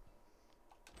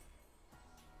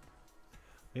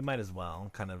we might as well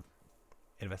kind of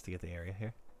investigate the area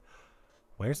here.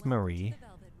 Where's Marie?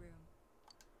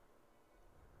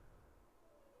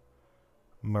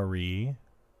 Marie.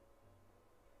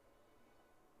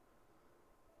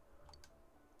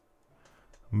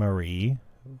 Marie.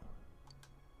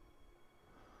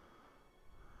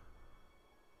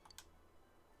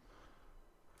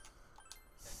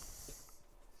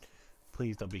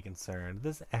 please don't be concerned.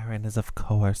 This errand is, of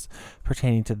course,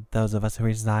 pertaining to those of us who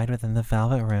reside within the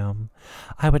Velvet Room.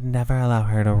 I would never allow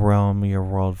her to roam your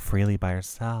world freely by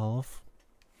herself.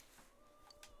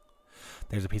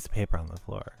 There's a piece of paper on the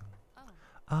floor.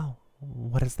 Oh,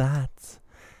 what is that?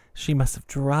 She must have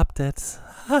dropped it.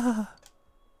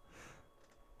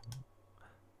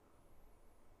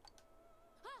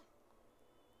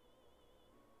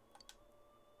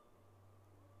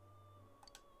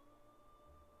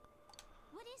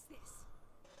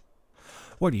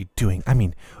 What are you doing? I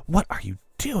mean, what are you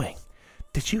doing?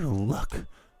 Did you look?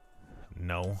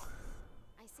 No.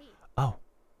 I see. Oh,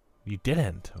 you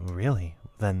didn't? Really?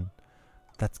 Then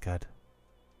that's good.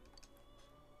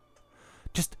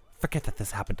 Just forget that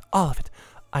this happened. All of it.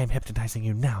 I am hypnotizing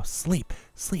you now. Sleep.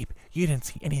 Sleep. You didn't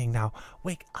see anything now.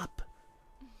 Wake up.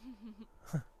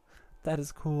 That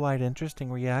is quite interesting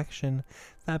reaction.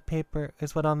 That paper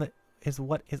is what on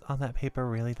that paper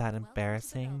really that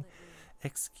embarrassing?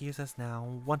 Excuse us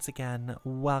now. Once again,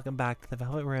 welcome back to the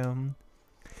Velvet Room.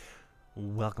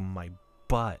 Welcome my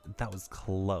butt. That was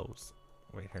close.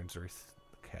 Wait, here's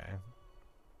okay.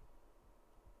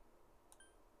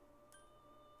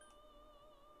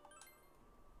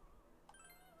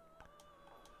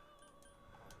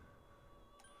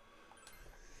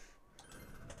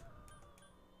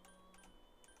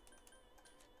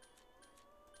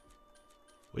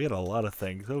 We had a lot of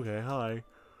things. Okay, hi.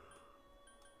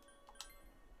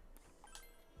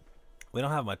 We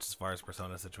don't have much as far as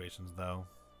persona situations, though.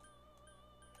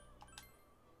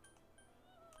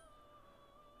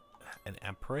 An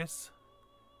Empress?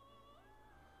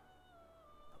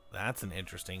 That's an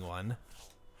interesting one.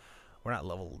 We're not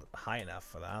leveled high enough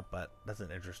for that, but that's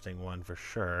an interesting one for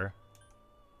sure.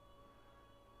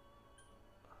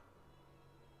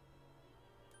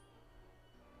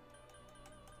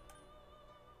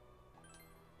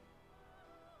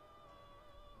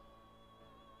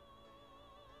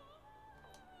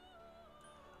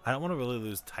 I don't want to really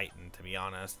lose Titan, to be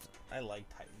honest. I like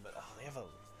Titan, but oh, they have a...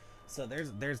 So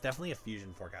there's definitely a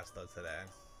fusion forecast, though, today.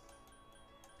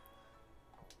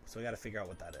 So we got to figure out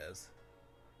what that is.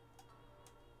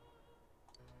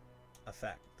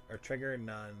 Effect. Or trigger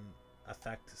none.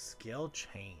 Effect skill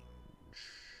change.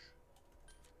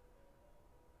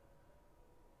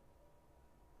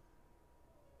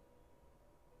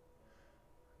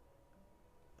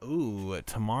 Ooh,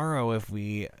 tomorrow if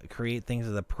we create things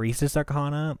as a Priestess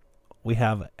Arcana, we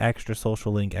have extra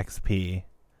social link XP.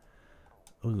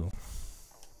 Ooh.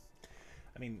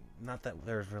 I mean, not that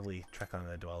there's really Trek on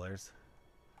the Dwellers.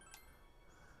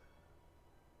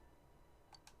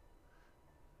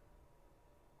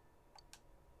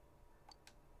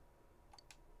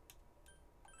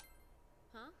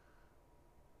 Huh?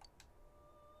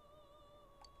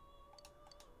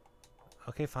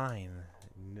 Okay, fine.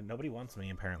 Nobody wants me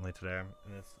apparently today,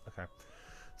 and it's okay.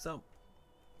 So,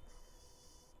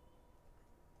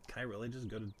 can I really just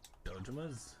go to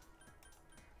Dojima's?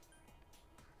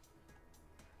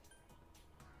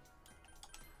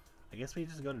 I guess we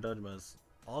just go to Dojima's.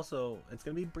 Also, it's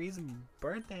gonna be Bree's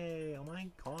birthday. Oh my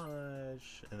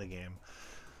gosh! In the game,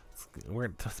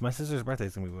 my sister's birthday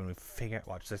is gonna be when we figure out.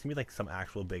 Watch, there's gonna be like some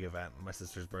actual big event on my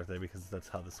sister's birthday because that's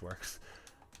how this works.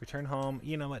 Return home.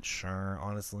 You know what? Sure.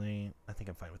 Honestly, I think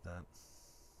I'm fine with that.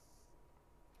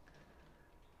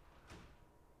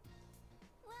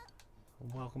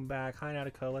 Welcome back. Hi,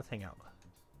 Natiko. Let's hang out.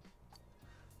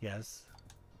 Yes.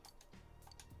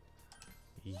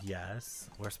 Yes.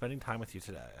 We're spending time with you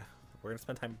today. We're going to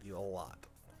spend time with you a lot.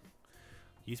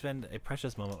 You spend a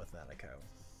precious moment with Natiko.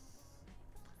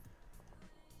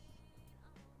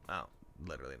 Oh,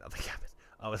 literally nothing happened.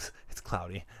 Oh, it's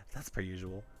cloudy. That's per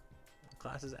usual.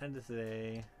 Classes ended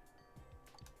today.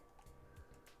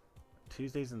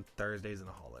 Tuesdays and Thursdays and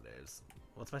holidays.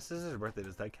 Well, it's my sister's birthday.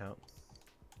 Does that count?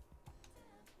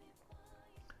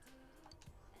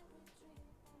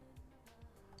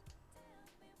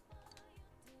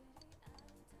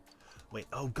 Wait,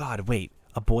 oh god, wait.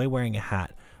 A boy wearing a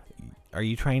hat. Are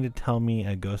you trying to tell me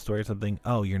a ghost story or something?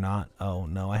 Oh, you're not? Oh,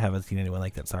 no, I haven't seen anyone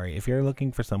like that. Sorry. If you're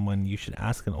looking for someone, you should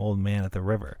ask an old man at the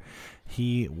river.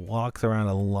 He walks around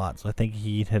a lot, so I think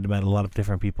he had met a lot of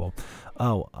different people.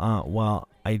 Oh, well,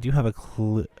 I do have a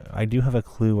clue. I do have a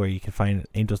clue where you can find an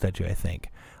angel statue, I think.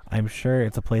 I'm sure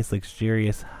it's a place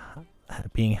luxurious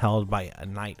being held by a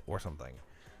knight or something.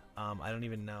 I don't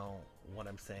even know what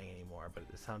I'm saying anymore, but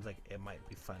it sounds like it might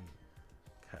be fun.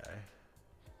 Okay.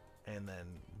 And then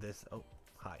this, oh,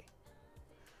 hi.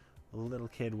 A little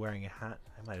kid wearing a hat.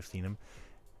 I might have seen him.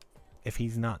 If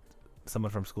he's not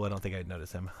someone from school, I don't think I'd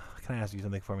notice him. Can I ask you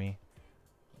something for me?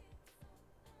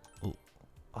 Ooh.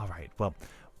 All right. Well,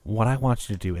 what I want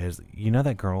you to do is, you know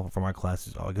that girl from our class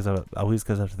who always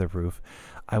goes up to the roof.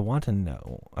 I want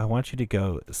you to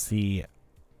go see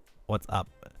what's up,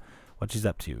 what she's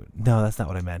up to. No, that's not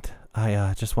what I meant.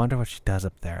 I just wonder what she does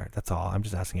up there. That's all. I'm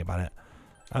just asking about it.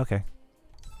 Okay.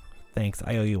 Thanks.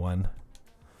 I owe you one.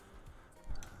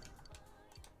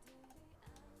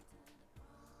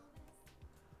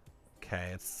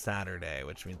 Okay, it's Saturday,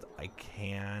 which means I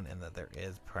can, and that there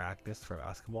is practice for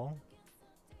basketball.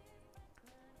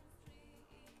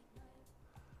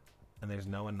 And there's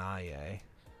no Anaye.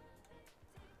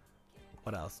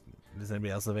 What else? Is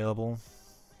anybody else available?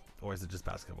 Or is it just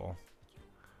basketball?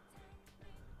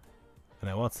 And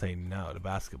I won't say no to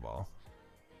basketball.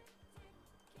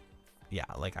 Yeah,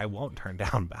 like I won't turn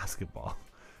down basketball.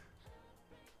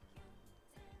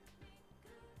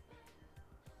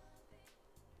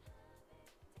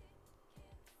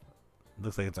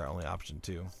 Looks like it's our only option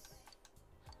too.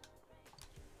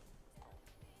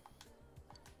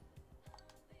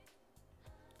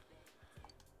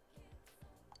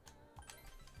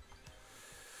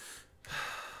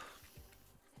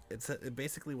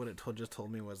 Basically what it just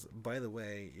told me was, by the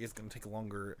way, it's going to take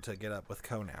longer to get up with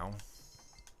Ko now.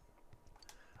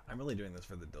 I'm really doing this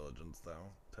for the diligence though,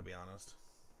 to be honest.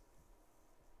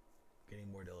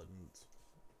 Getting more diligence,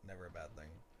 never a bad thing.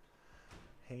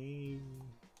 Hey,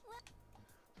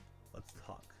 let's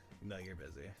talk. No, you're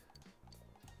busy.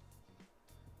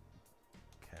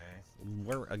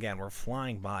 Okay, we're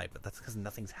flying by, but that's because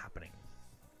nothing's happening.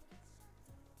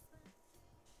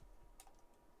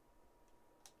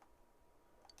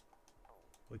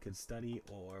 We could study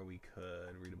or we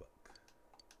could read a book.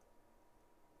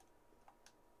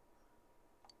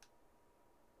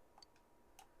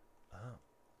 Oh,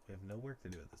 we have no work to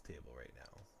do at this table right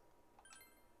now.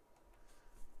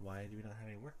 Why do we not have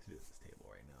any work to do at this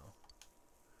table right now?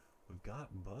 We've got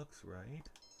books, right?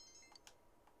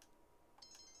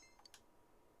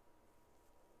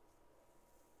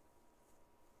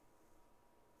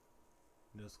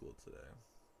 No school today.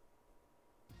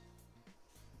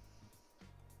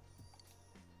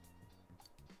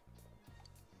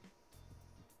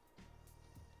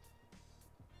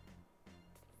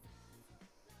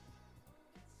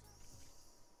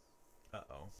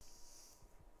 Uh-oh.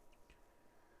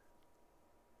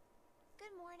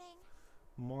 Good morning.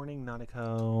 Morning,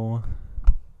 Nanako.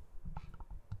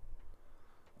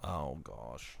 Oh,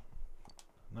 gosh.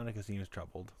 Nanako seems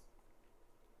troubled.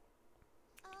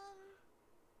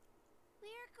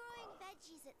 We're growing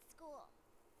veggies at school.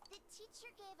 The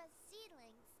teacher gave us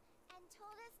seedlings and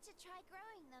told us to try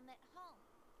growing them at home.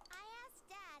 I asked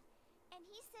Dad, and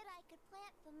he said I could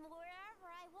plant them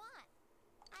wherever I want.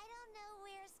 I don't know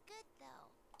where's good, though.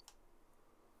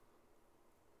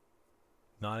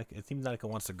 It seems Nanako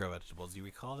wants to grow vegetables. You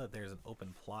recall that there's an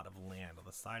open plot of land on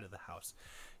the side of the house.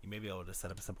 You may be able to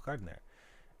set up a simple garden there.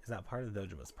 Is that part of the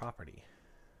Dojima's property?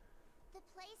 The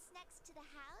place next to the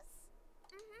house?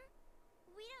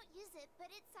 Mm-hmm. We don't use it,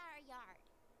 but it's our yard.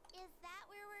 Is that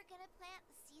where we're gonna plant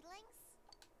the seedlings?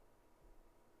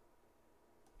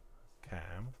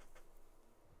 Okay.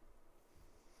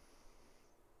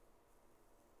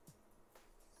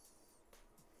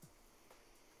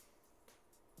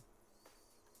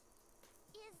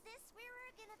 Is this where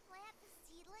we're gonna plant the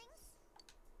seedlings?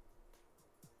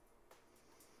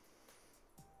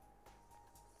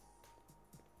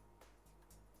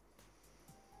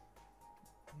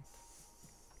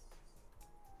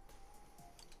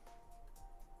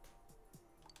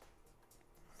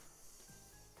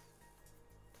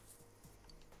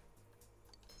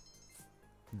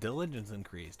 Diligence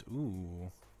increased. Ooh.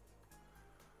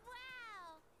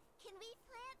 Wow! Can we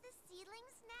plant the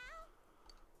seedlings now?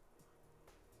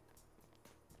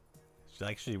 She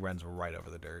actually runs right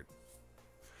over the dirt.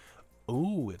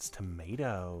 Ooh, it's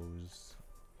tomatoes.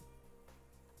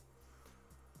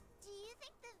 Do you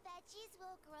think the veggies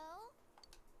will grow?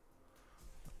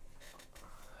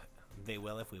 They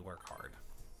will if we work hard.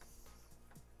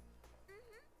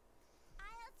 Mm-hmm.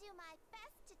 I'll do my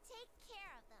best to take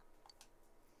care of them.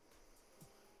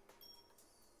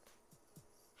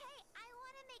 Hey, I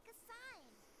want to make a sign.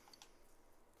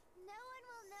 No one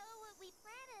will know what we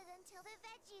planted until the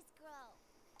veggies grow.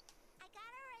 I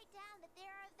gotta write down that there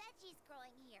are veggies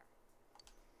growing here.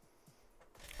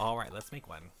 All right, let's make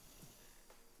one.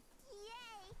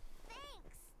 Yay!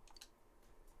 Thanks!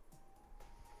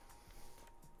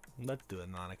 Let's do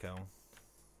it, Nanako.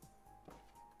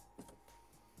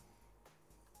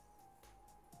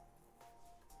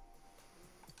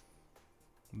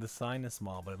 The sign is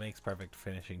small, but it makes perfect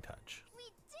finishing touch. We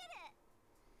did it!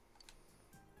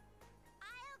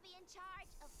 I'll be in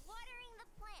charge of watering the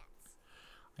plants.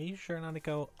 Are you sure,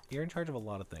 Nanako? You're in charge of a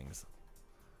lot of things.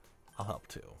 I'll help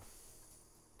too.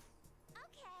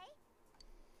 Okay.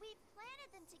 We planted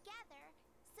them together,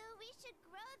 so we should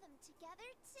grow them together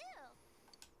too.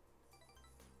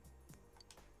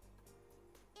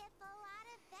 If a lot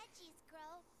of veggies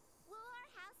grow, will our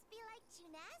house be like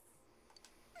Juness?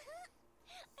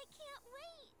 I can't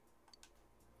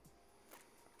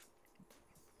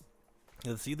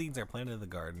wait. The seedlings are planted in the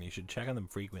garden. You should check on them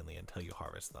frequently until you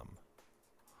harvest them.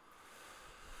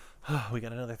 We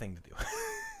got another thing to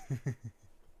do.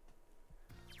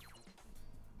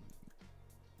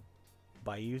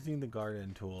 By using the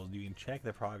garden tools, you can check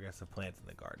the progress of plants in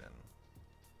the garden.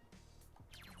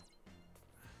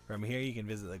 From here, you can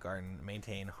visit the garden,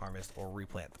 maintain, harvest, or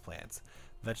replant the plants.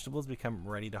 Vegetables become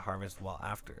ready to harvest a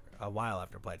while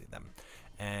after planting them,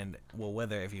 and will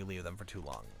wither if you leave them for too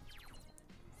long.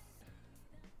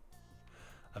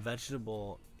 A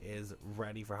vegetable is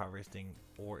ready for harvesting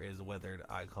or is withered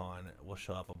icon will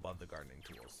show up above the gardening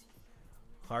tools.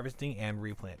 Harvesting and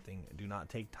replanting do not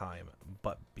take time,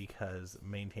 but because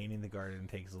maintaining the garden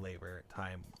takes labor,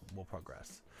 time will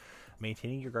progress.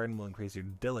 Maintaining your garden will increase your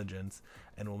diligence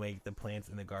and will make the plants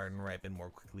in the garden ripen more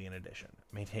quickly in addition.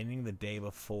 Maintaining the day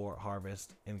before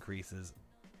harvest increases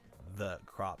the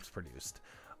crops produced.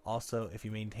 Also, if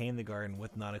you maintain the garden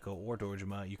with Nanako or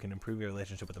Dojima, you can improve your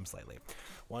relationship with them slightly.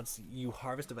 Once you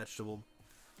harvest a vegetable,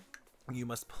 you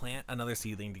must plant another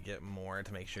seedling to get more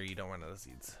to make sure you don't run out of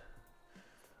seeds.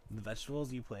 The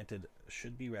vegetables you planted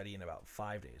should be ready in about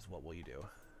 5 days. What will you do?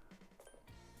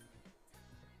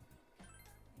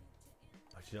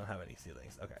 Oh, you don't have any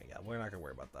seedlings. Okay, yeah, we're not gonna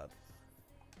worry about that.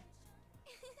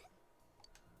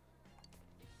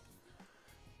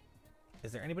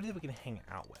 Is there anybody that we can hang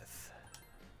out with?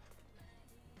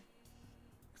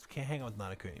 Can't hang out with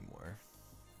Nanako anymore.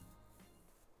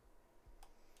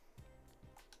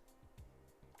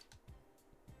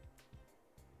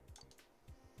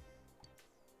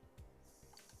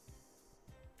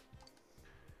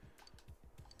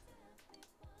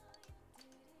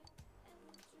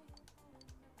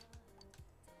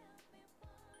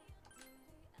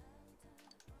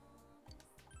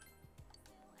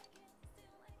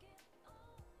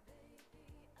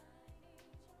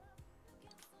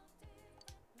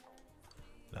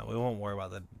 No, we won't worry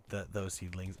about those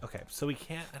seedlings. Okay, so we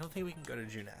can't. I don't think we can go to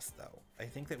Juness though. I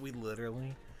think that we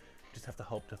literally just have to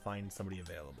hope to find somebody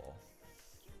available.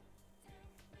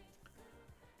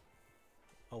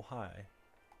 Oh, hi.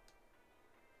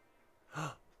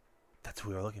 That's who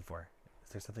we were looking for.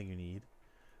 Is there something you need?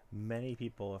 Many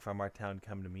people from our town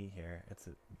come to meet here. It's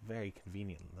a very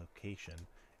convenient location,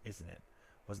 isn't it?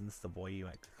 Wasn't this the boy you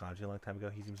met Kanji a long time ago?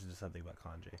 He seems to know something about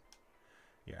Kanji.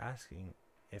 You're asking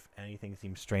if anything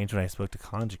seems strange when I spoke to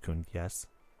Kanji-kun, yes?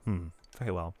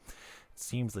 Very well. It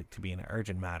seems like to be an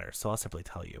urgent matter, so I'll simply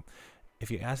tell you. If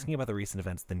you're asking about the recent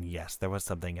events, then yes, there was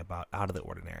something about out of the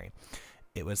ordinary.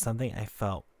 It was something I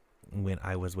felt when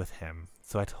I was with him,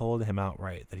 so I told him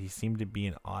outright that he seemed to be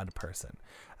an odd person.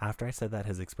 After I said that,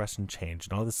 his expression changed,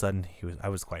 and all of a sudden I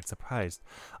was quite surprised.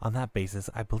 On that basis,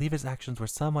 I believe his actions were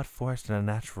somewhat forced and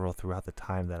unnatural throughout the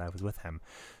time that I was with him,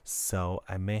 so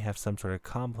I may have some sort of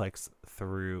complex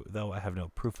though I have no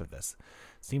proof of this.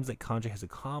 Seems like Kanji has a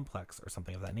complex or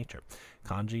something of that nature.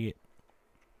 Kanji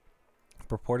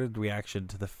purported reaction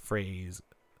to the phrase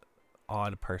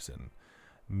odd person.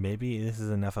 Maybe this is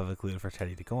enough of a clue for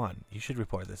Teddy to go on. You should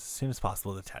report this as soon as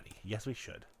possible to Teddy. Yes, we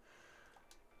should.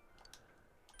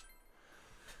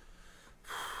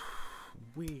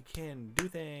 We can do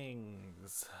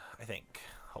things, I think,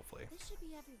 hopefully. This should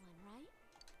be everyone, right?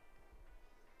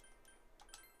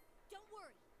 Don't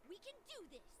worry, we can do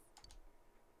this.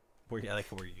 I like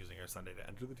how we're using our Sunday to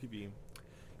enter the TV.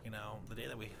 You know, the day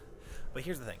that we... But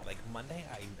here's the thing, like Monday,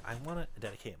 I want to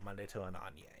dedicate Monday to an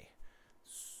Anye.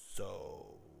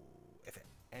 So, if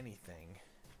anything...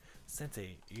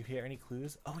 Sensei, you hear any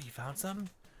clues? Oh, you found some?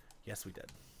 Yes, we did.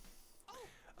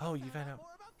 Oh, you found out...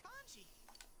 More about Kanji.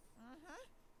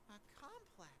 A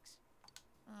complex.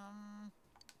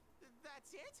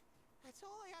 That's it? That's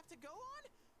all I have to go on?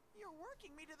 You're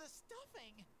working me to the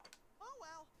stuffing. Oh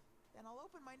well, then I'll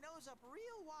open my nose up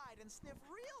real wide and sniff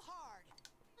real hard.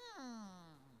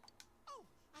 Oh,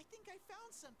 I think I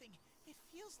found something. It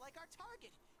feels like our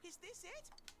target. Is this it?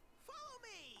 Follow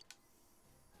me!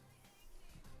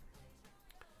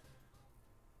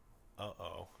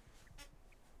 Uh-oh.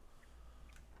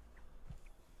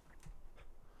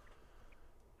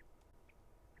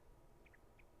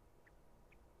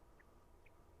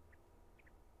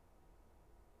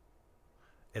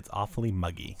 It's awfully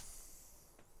muggy.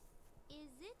 Is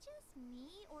it just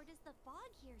me, or does the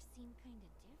fog here seem kind of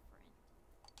different?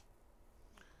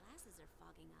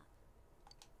 looking up.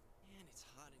 Man, it's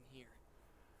hot in here.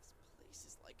 This place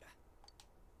is like a...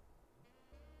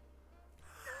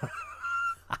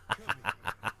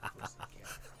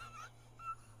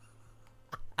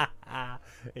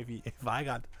 if I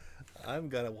got, I'm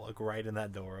gonna walk right in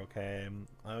that door. Okay,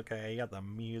 okay. You got the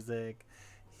music.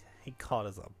 He called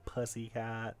us a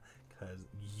pussycat because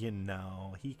you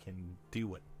know he can do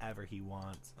whatever he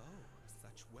wants. Oh,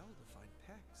 such well-defined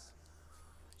pecs.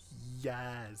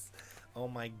 Yes. Oh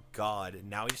my God.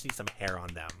 Now we just need some hair on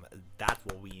them. That's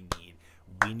what we need.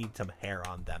 We need some hair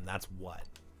on them. That's what.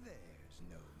 There's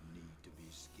no need to be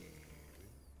scared.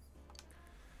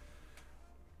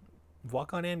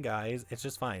 Walk on in, guys. It's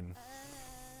just fine.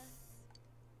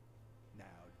 Now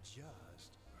just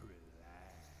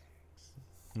relax.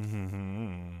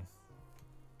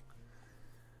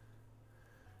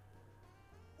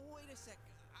 Wait a sec.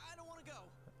 I don't want to go.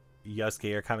 Yosuke,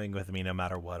 you're coming with me no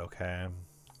matter what, okay?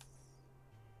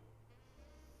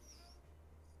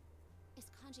 Is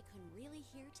Kanji-kun really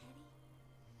here, Teddy?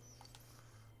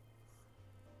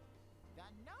 The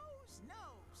nose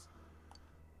knows.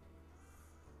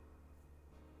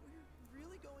 We're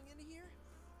really going in here?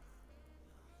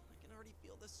 I can already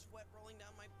feel the sweat rolling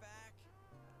down my back.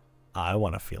 I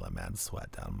want to feel a man's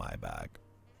sweat down my back.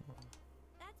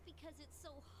 That's because it's so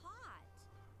hot.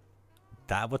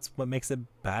 That's what makes it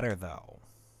better, though.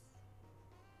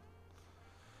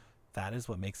 That is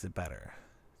what makes it better.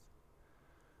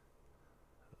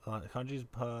 Kanji's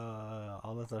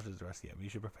all that's left is to rescue him. You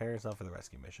should prepare yourself for the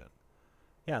rescue mission.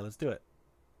 Yeah, let's do it.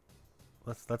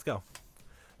 Let's go.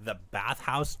 The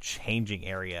bathhouse changing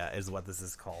area is what this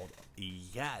is called.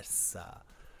 Yes.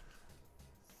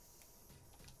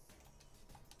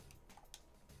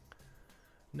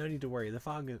 No need to worry. The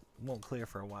fog won't clear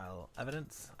for a while.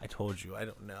 Evidence? I told you. I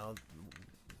don't know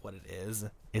what it is.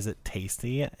 Is it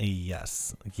tasty?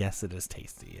 Yes. Yes, it is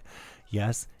tasty.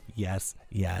 Yes, yes,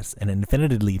 yes. And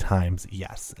infinitely times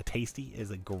yes. Tasty is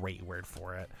a great word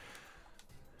for it.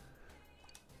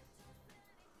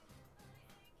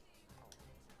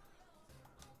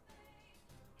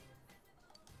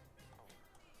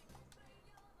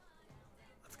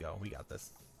 Let's go. We got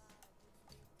this.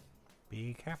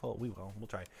 Be careful. We will. We'll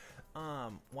try.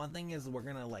 One thing is we're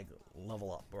gonna like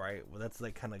level up, right? Well, that's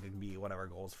like kind of gonna be one of our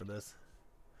goals for this.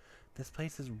 This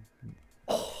place is.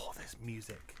 Oh, this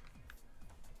music.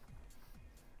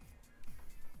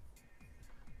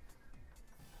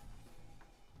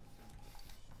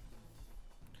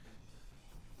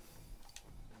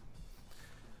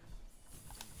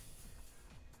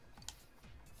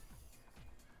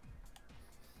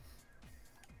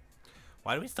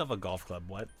 Why do we still have a golf club?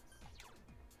 What?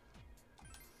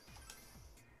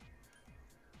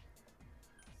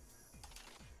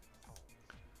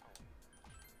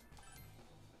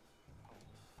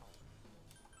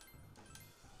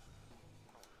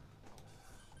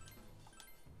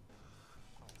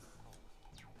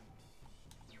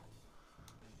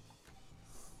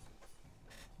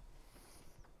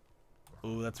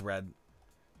 Ooh, that's red.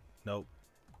 Nope.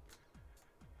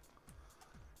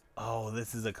 Oh,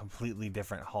 this is a completely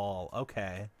different hall.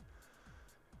 Okay.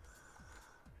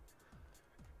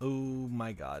 Oh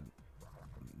my God.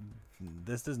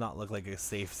 This does not look like a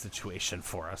safe situation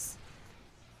for us.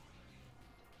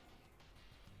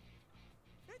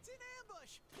 It's an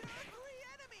ambush! There are 3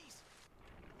 enemies!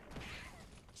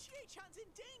 Chie-chan's in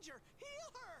danger!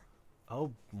 Heal her!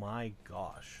 Oh my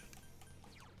gosh.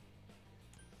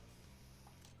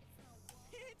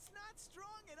 It's not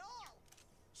strong at all!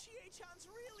 Chie-chan's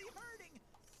really hurting!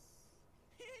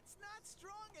 It's not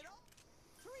strong at all!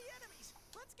 3 enemies!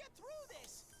 Let's get through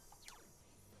this!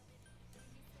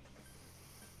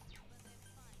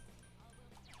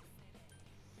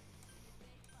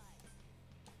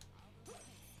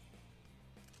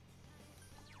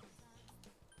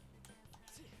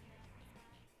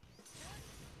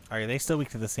 Are they still weak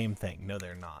to the same thing? No,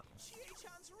 they're not.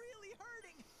 Chie-chan's really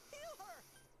hurting! Heal her!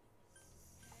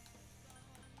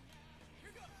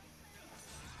 Here goes!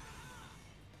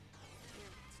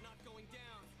 It's not going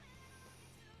down!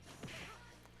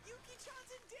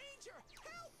 Yuki-chan's in danger!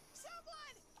 Help!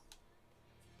 Someone!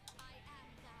 I am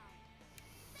down.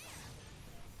 There!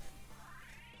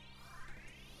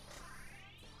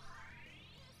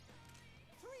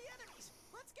 3 enemies!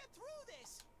 Let's get through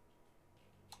this!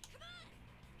 Come on!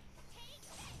 Take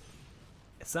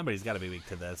it! Somebody's got to be weak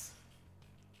to this.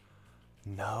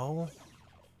 No?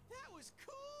 That was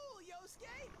cool,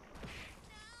 Yosuke!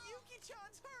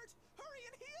 Yuki-chan's hurt! Hurry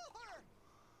and heal her!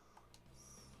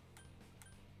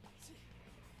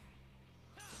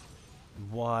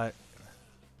 What?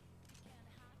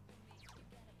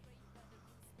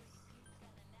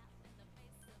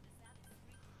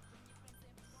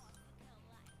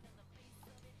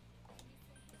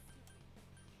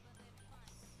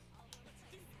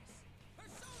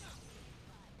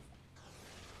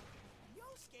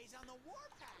 enemies on the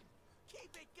warpath.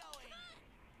 Keep it going.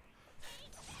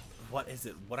 What is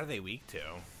it? What are they weak to?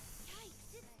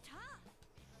 Yikes, it's tough.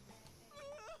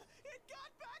 It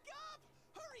got back up.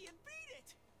 Hurry and beat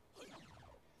it.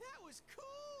 That was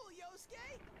cool,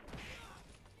 Yosuke.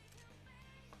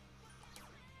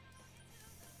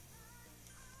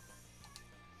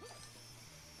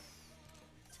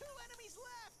 2 enemies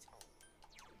left.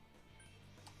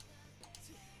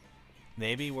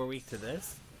 Maybe we're weak to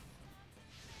this?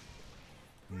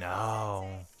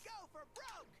 No. Go for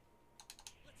broke.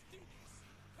 Let's do this.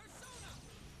 Persona.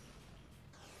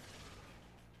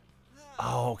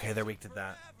 Oh, okay, they're weak to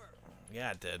that. Forever.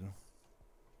 Yeah, it did.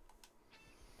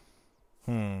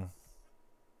 Hmm.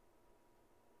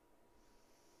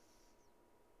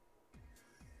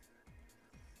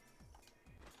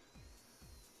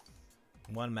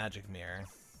 One magic mirror.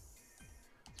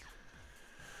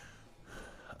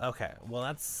 Okay, well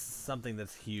that's something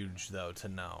that's huge though to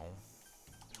know.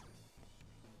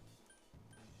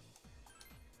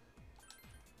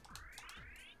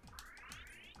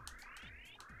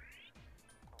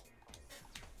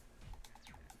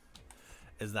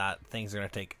 Is that things are gonna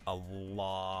take a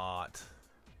lot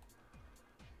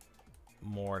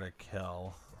more to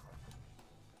kill.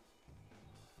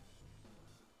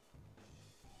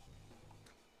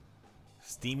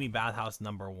 Steamy Bathhouse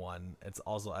 #1. It's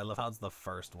also, I love how it's the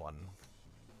first one.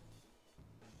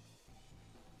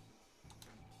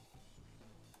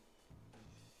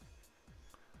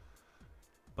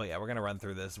 But yeah, we're gonna run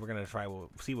through this. We're gonna try,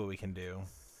 see what we can do.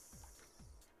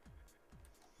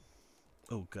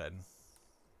 Oh, good.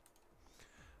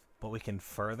 But we can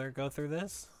further go through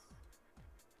this?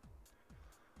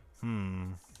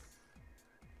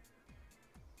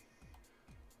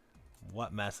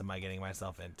 What mess am I getting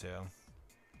myself into?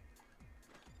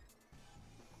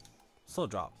 Slow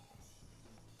drop.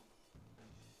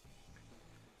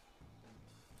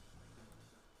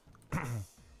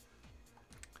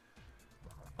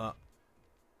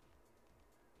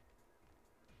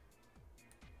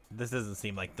 This doesn't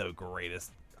seem like the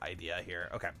greatest idea here.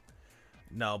 Okay.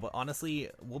 No, but honestly,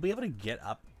 we'll be able to get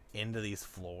up into these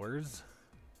floors.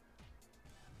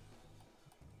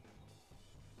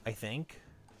 I think.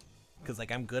 Because,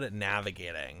 like, I'm good at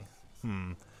navigating.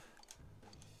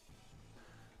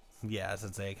 Yeah,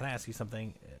 Sensei, can I ask you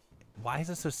something? Why is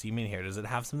it so steamy in here? Does it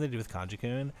have something to do with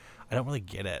Kanji-kun? I don't really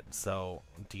get it. So,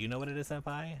 do you know what it is,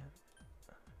 Senpai?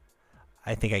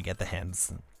 I think I get the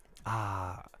hints.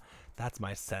 Ah, that's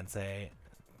my Sensei.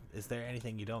 Is there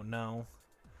anything you don't know?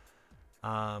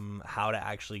 How to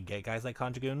actually get guys like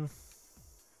Kanji-kun?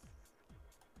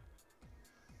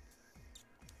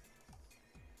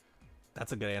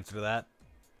 That's a good answer to that.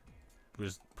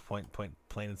 Just point,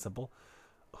 plain and simple.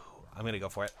 Ooh, I'm gonna go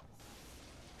for it.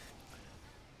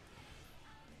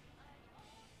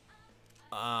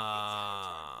 You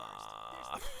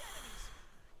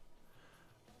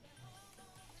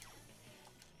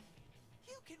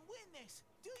can win this.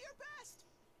 Do your best.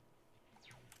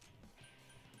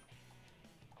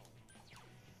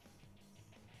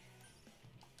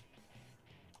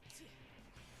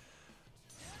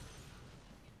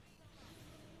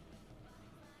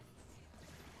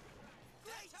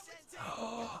 Great, Sensei.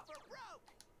 Go for broke.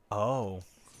 Oh,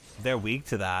 they're weak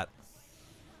to that.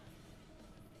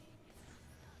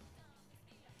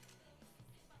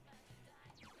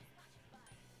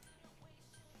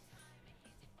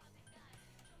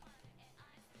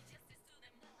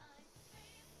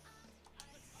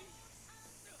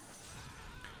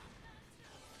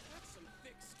 That's some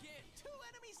thick skin. 2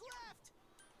 enemies left.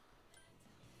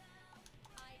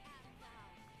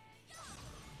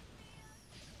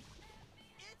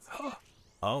 It's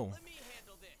Oh, Let me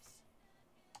handle this.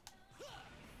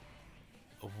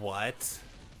 what? It's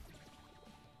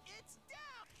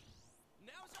down.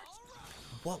 Now's our all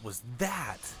right. What was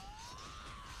that?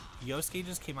 Yosuke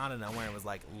just came out of nowhere and was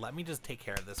like, let me just take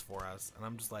care of this for us. And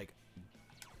I'm just like,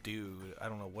 dude, I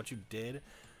don't know what you did,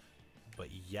 but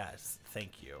yes,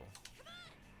 thank you.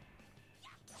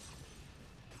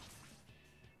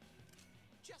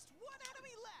 Just 1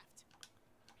 enemy left.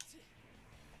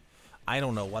 I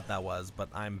don't know what that was, but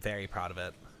I'm very proud of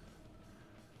it.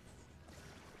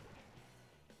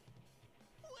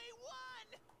 We won.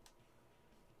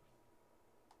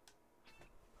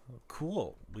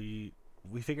 Cool. We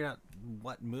figured out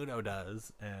what Mudo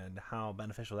does and how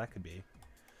beneficial that could be.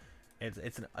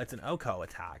 It's an Oko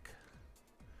attack.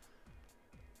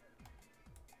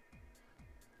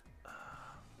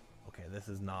 Okay, this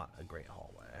is not a great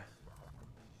hallway,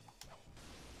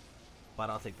 but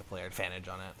I'll take the player advantage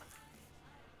on it.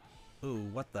 Ooh,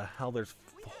 what the hell? There's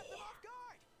We have them off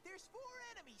guard. There's 4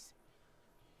 enemies.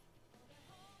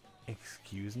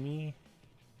 Excuse me?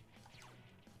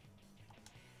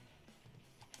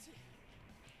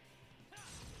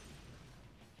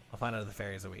 I'll find out if the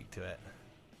fairies are weak to it.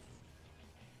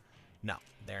 No,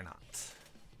 they're not.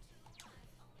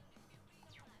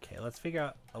 Okay, let's figure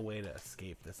out a way to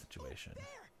escape this situation. There!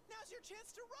 Now's your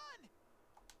chance to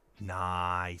run!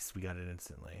 Nice, we got it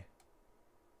instantly.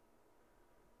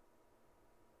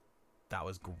 That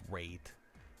was great.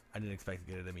 I didn't expect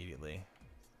to get it immediately.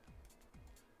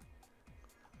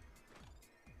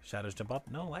 Shadows jump up?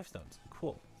 No, life stones.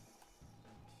 Cool.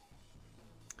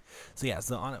 So yeah,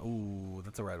 so on it. Ooh,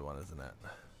 that's a red one, isn't it?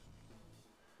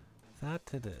 That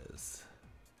it is.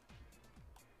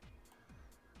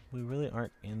 We really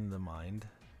aren't in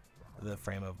the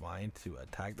frame of mind to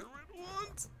attack the red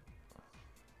ones.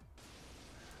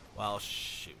 Well,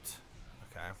 shoot.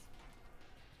 Okay.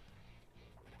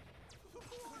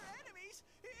 More enemies!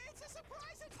 It's a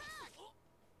surprise attack!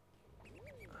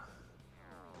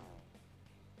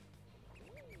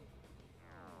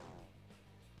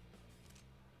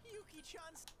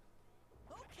 Yuki-chan's...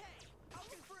 Okay, I'll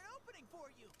look for an opening for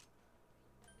you.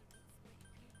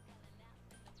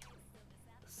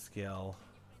 Skill.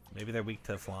 Maybe they're weak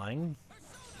to flying?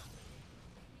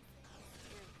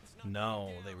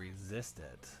 No, they resist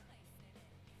it.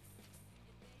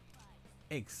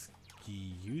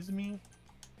 Excuse me?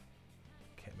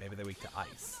 Okay, maybe they're weak to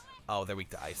ice. Oh, they're weak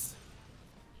to ice.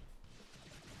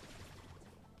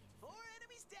 4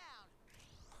 enemies down.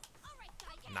 All right,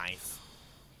 guys. Nice.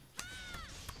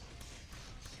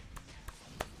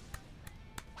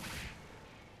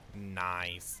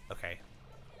 Nice. Okay.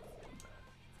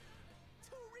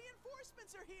 2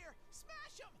 reinforcements are here.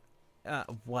 Smash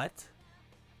them. What?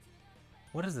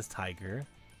 What is this tiger?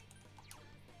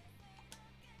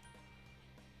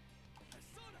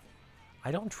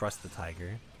 I don't trust the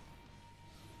tiger.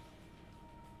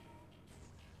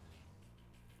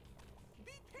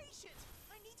 Be patient.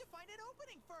 I need to find an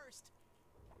opening first.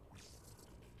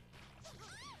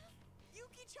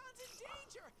 Yuki-chan's in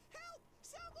danger. Help!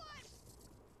 Someone!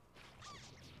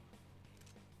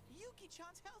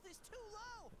 Yuki-chan's health is too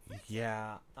low.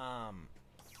 Yeah,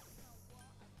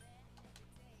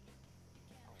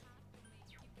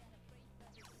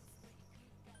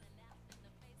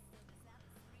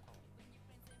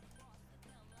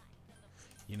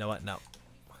 you know what? No.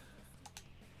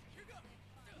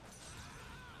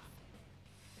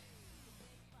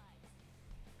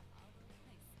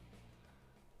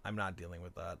 I'm not dealing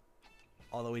with that.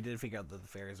 Although we did figure out that the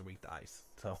fairies are weak to ice,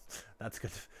 so that's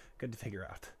good. Good to figure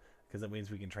out, because that means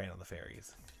we can train on the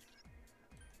fairies.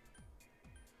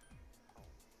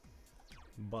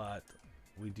 But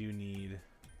we do need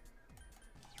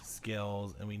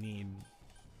skills, and we need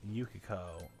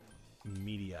Yukiko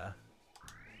media.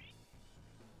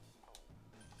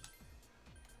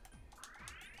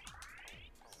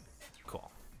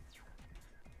 Cool.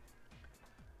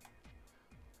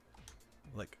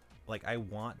 Like I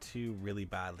want to really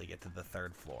badly get to the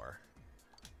 3rd floor.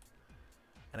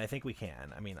 And I think we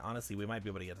can. I mean, honestly, we might be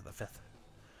able to get to the 5th.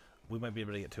 We might be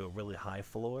able to get to a really high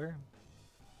floor.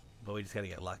 But we just gotta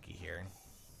get lucky here.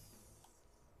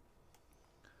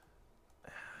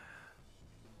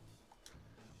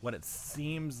 What it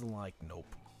seems like,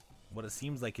 nope. What it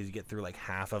seems like is you get through like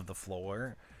half of the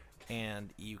floor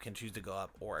and you can choose to go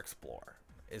up or explore,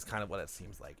 is kind of what it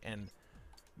seems like. And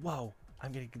whoa,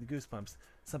 I'm getting the goosebumps.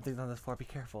 Something's on this floor, be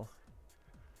careful.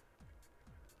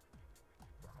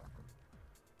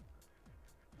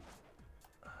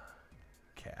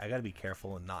 Okay, I gotta be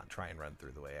careful and not try and run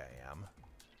through the way I am.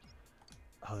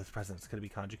 Oh, this present's gonna be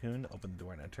Kanji-kun. Open the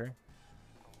door and enter.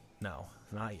 No,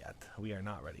 not yet. We are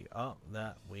not ready. Oh,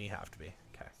 that we have to be.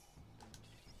 Okay.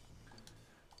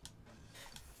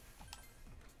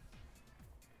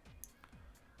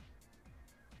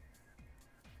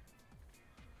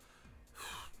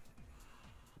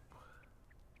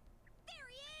 There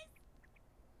he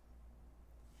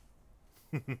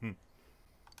is.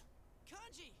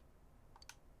 Kanji!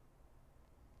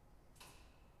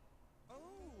 Oh,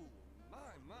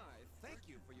 my. Thank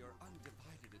you for your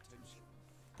undivided attention.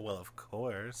 Well, of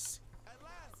course. At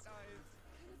last, I've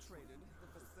penetrated the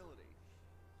facility.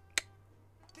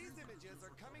 These images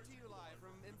are coming to you live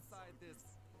from inside this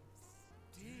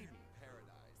steamy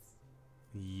paradise.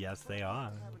 Yes, they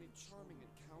are. Have any charming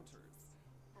encounters?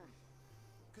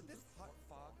 Could this hot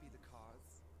fog be the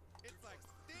cause? It's like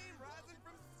steam rising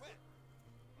from sweat.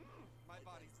 My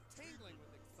body's tingling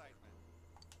with excitement.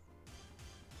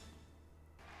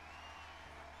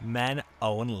 Men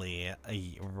only.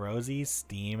 A rosy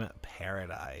steam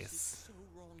paradise. So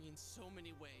wrong in so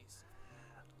many ways.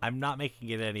 I'm not making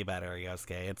it any better,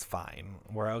 Yosuke. It's fine.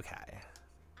 We're okay.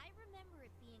 I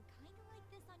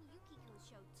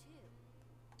show too.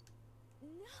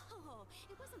 No,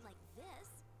 it wasn't like this.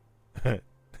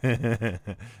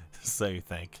 So you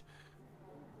think.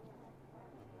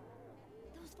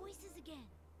 Those voices again.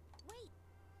 Wait,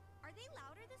 are they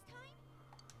louder this time?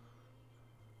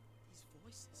 These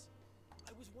voices.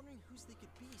 I was wondering whose they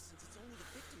could be since it's only the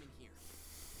victim in here.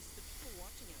 Is it the people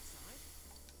watching outside?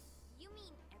 You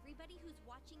mean everybody who's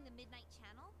watching the Midnight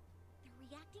Channel? They're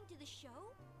reacting to the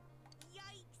show?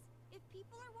 Yikes! If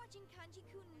people are watching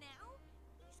Kanji-kun now,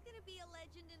 he's gonna be a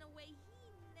legend in a way he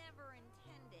never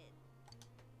intended.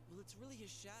 Well, it's really his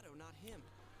shadow, not him.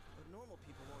 But normal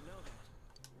people won't know that.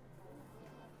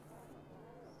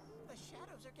 The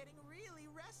shadows are getting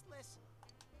really restless.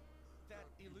 That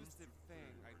elusive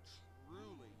thing I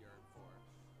truly yearn for.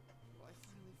 Will I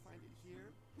finally find it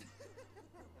here?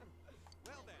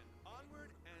 Well then,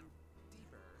 onward and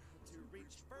deeper to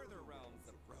reach further realms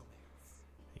of romance.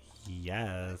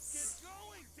 Yes. Get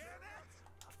going, damn it!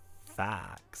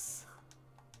 Facts.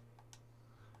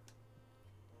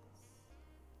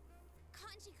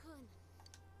 Kanji-kun!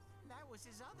 That was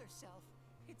his other self.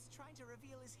 It's trying to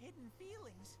reveal his hidden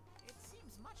feelings. It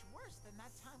seems much worse than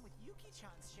that time with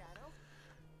Yuki-chan's shadow.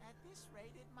 At this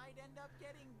rate, it might end up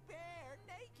getting bare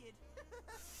naked.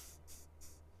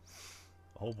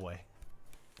 Oh boy.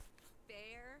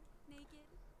 Bare naked?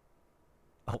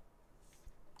 Oh.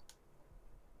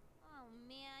 Oh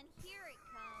man, here it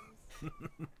comes.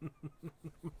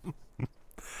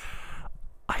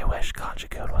 I wish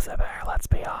Kanji-kun was a bear, let's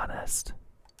be honest.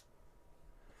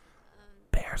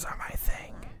 Bears are my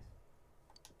thing.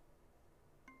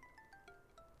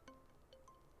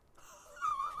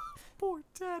 Poor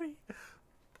Teddy.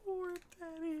 Poor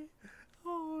Teddy.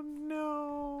 Oh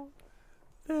no.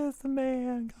 This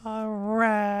man got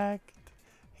wrecked.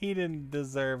 He didn't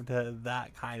deserve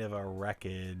that kind of a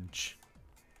wreckage.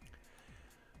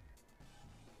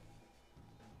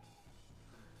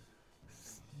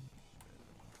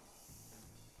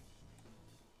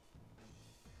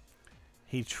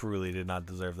 He truly did not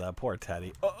deserve that. Poor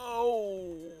Teddy.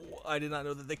 Oh, I did not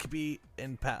know that they could be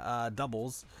in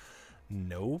doubles.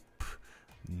 Nope.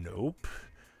 Nope.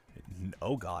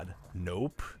 Oh God.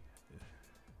 Nope.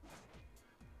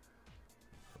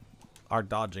 Our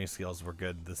dodging skills were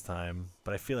good this time,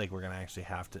 but I feel like we're gonna actually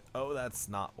have to. Oh, that's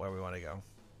not where we want to go.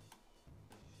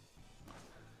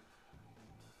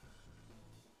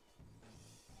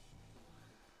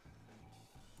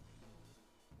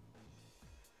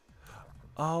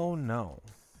 Oh no.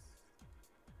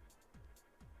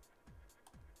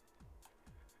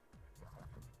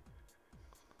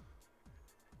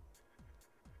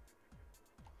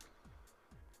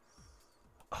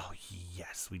 Oh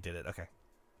yes, we did it. Okay.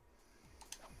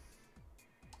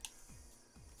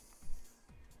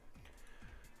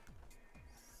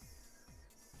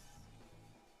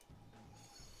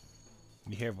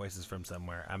 You hear voices from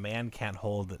somewhere. A man can't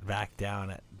hold it back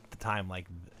down at the time like...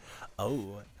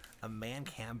 Oh, a man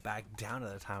can't back down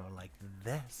at a time like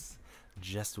this.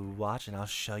 Just watch and I'll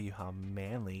show you how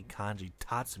manly Kanji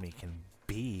Tatsumi can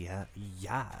be.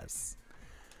 Yes.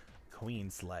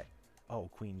 Queen slay. Oh,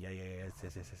 queen. Yeah, yeah, yeah. Yes,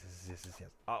 yes, yes, yes, yes, yes, yes.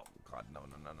 Oh, God. No,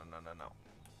 no, no, no, no, no, no.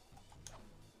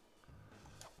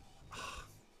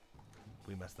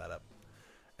 We messed that up.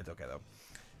 It's okay, though.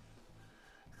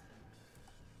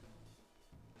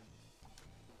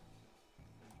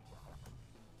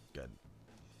 Good.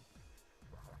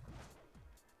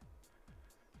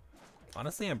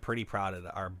 Honestly, I'm pretty proud of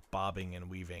our bobbing and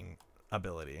weaving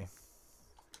ability.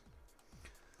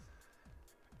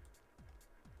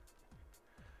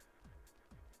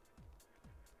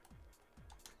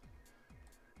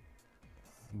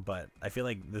 But I feel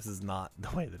like this is not the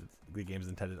way that the game's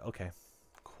intended. Okay,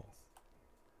 cool.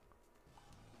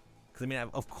 Because I mean,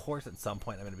 of course, at some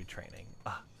point I'm going to be training.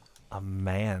 A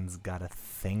man's got a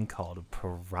thing called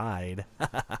pride.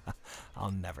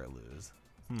 I'll never lose.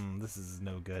 This is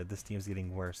no good. This team's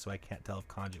getting worse, so I can't tell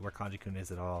if where Kanji-kun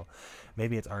is at all.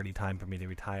 Maybe it's already time for me to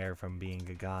retire from being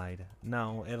a guide.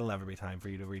 No, it'll never be time for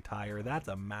you to retire. That's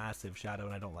a massive shadow,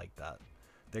 and I don't like that.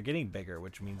 They're getting bigger,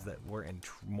 which means that we're in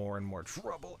more and more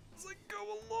trouble as I go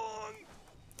along.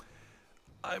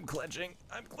 I'm clenching.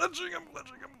 I'm clenching. I'm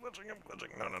clenching. I'm clenching. I'm clenching.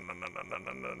 No, no, no, no, no, no,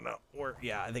 no, no, no.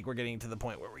 Yeah, I think we're getting to the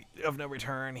point where we have no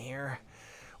return here.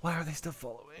 Why are they still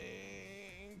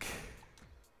following?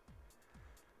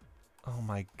 Oh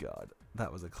my God,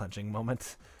 that was a clenching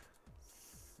moment.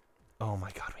 Oh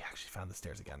my God, we actually found the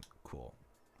stairs again. Cool.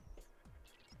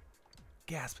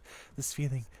 Gasp! This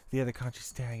feeling, the other Kanji's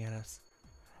staring at us.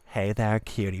 Hey there,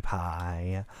 cutie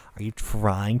pie. Are you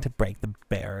trying to break the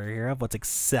barrier of what's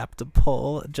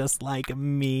acceptable, just like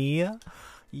me?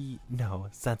 No,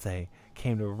 Sensei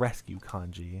came to rescue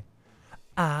Kanji.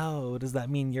 Oh, does that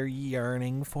mean you're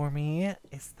yearning for me?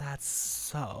 Is that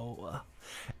so?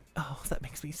 Oh, that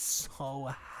makes me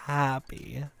so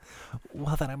happy.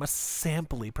 Well, then I must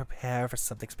simply prepare for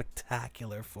something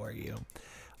spectacular for you.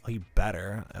 Oh, you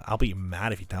better. I'll be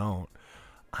mad if you don't.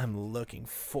 I'm looking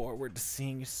forward to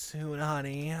seeing you soon,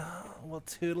 honey. Well,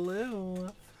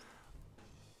 toodaloo.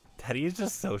 Teddy is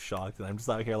just so shocked, and I'm just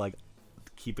out here like,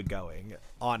 keep it going.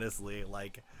 Honestly,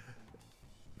 like...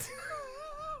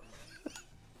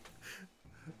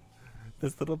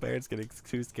 This little bear's getting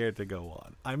too scared to go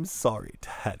on. I'm sorry,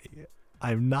 Teddy.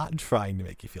 I'm not trying to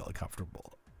make you feel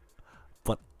uncomfortable.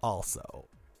 But also,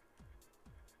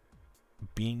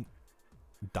 being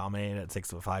dominated at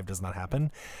 6'5" does not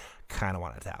happen. Kind of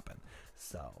want it to happen.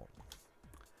 So,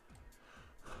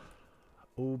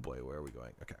 oh boy, where are we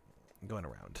going? Okay, I'm going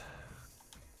around.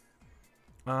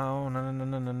 Oh no no no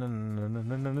no no no no no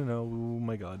no no no! Oh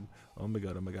my god! Oh my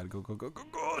god! Oh my god! Go go go go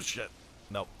go! Shit!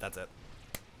 Nope, that's it.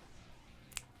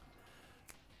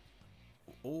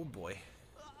 Oh boy.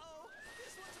 Uh-oh,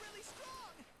 this one's really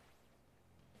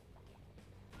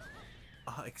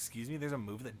strong. Excuse me, there's a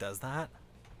move that does that?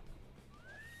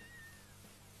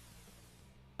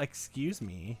 Excuse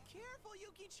me? Careful,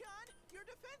 Yuki-chan. Your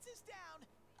defense is down.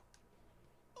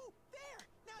 Oh, there.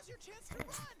 Now's your chance to run.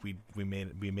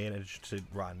 We managed to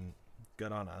run.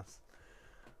 Good on us.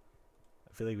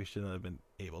 I feel like we shouldn't have been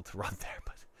able to run there,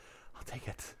 but I'll take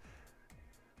it.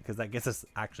 Because that gets us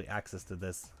actually access to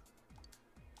this.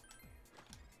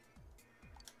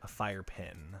 A fire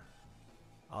pin.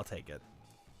 I'll take it.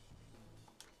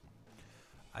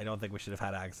 I don't think we should have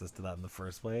had access to that in the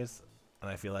first place. And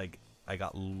I feel like I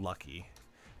got lucky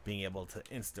being able to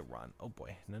insta run. Oh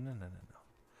boy. No no no no no.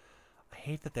 I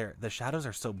hate that the shadows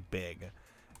are so big.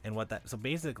 And so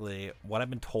basically what I've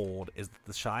been told is that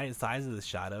the size of the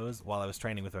shadows while I was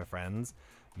training with my friends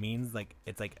means like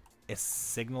it's like a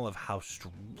signal of how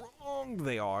strong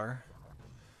they are.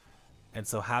 And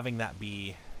so having that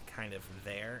be kind of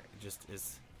there just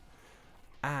is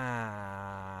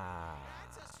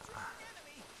That's a strong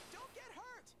enemy. Don't get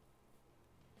hurt.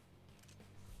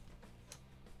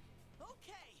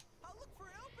 Okay, I'll look for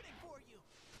an opening for you.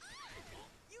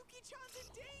 Yuki-chan's in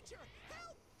danger.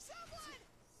 Help! Someone!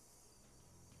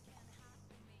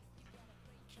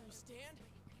 Can you stand?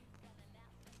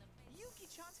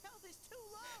 Yuki-chan's health is too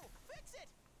low. Fix it.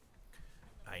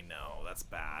 I know that's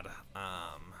bad.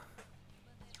 I'm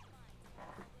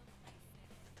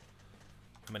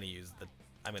gonna use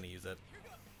it.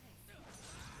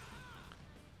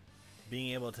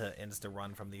 Being able to insta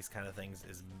run from these kind of things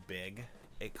is big.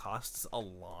 It costs a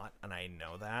lot, and I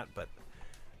know that, but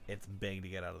it's big to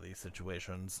get out of these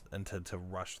situations and to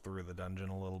rush through the dungeon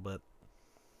a little bit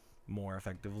more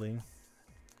effectively.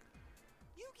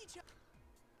 Yuki-chan.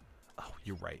 Oh,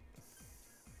 you're right.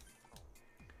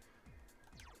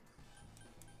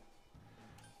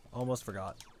 Almost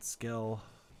forgot. Skill.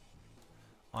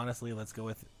 Honestly, let's go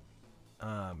with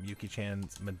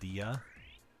Yuki-chan's Medea.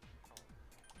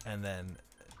 And then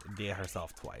Dia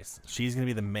herself twice. She's going to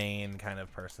be the main kind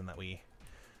of person that we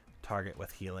target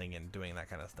with healing and doing that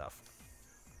kind of stuff.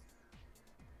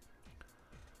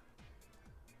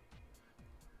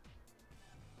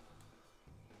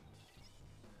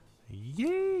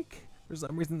 Yeek! For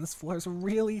some reason this floor is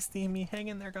really steamy. Hang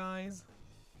in there, guys.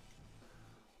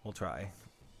 We'll try.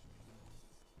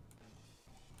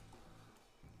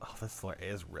 Oh, this floor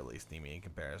is really steamy in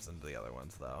comparison to the other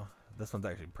ones, though. This one's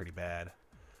actually pretty bad.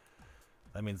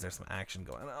 That means there's some action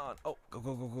going on. Oh, go,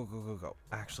 go, go, go, go, go, go.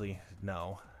 Actually,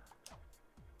 no.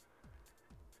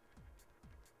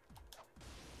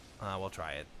 We'll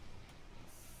try it.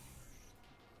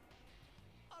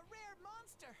 A rare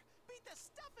monster. Beat the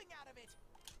stuffing out of it.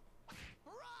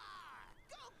 Roar!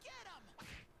 Go get him!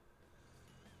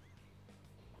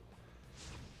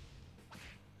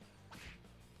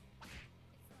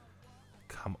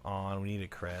 Come on, we need a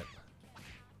crit.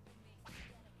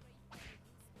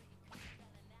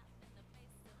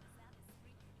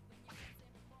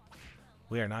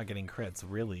 We are not getting crits,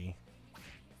 really.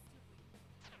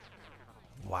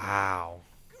 Wow.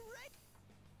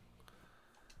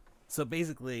 So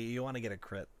basically, you want to get a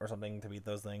crit or something to beat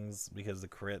those things because the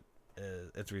crit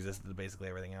it's resistant to basically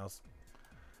everything else.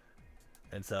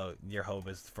 And so your hope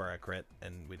is for a crit,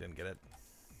 and we didn't get it.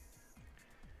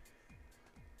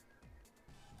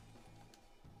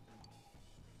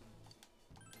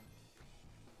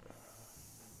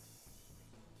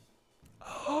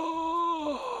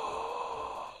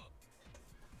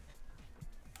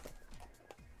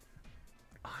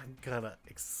 I'm gonna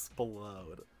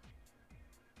explode.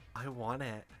 I want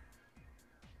it.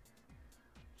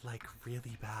 like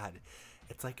really bad.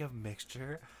 It's like a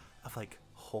mixture of like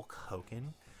Hulk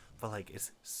Hogan, but like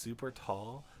is super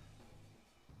tall.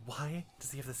 Why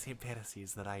does he have the same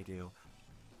fantasies that I do?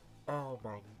 Oh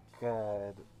my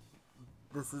god.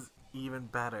 This is even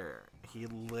better. He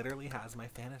literally has my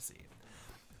fantasy.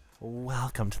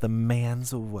 Welcome to the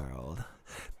man's world.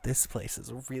 This place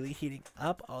is really heating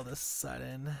up all of a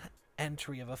sudden.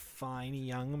 Entry of a fine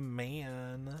young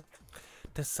man.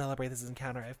 To celebrate this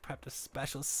encounter, I've prepped a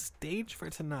special stage for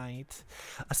tonight.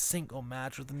 A single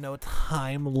match with no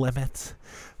time limit.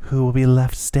 Who will be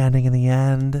left standing in the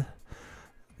end?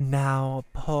 Now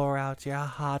pour out your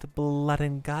hot blood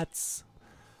and guts.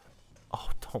 Oh,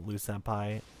 don't lose,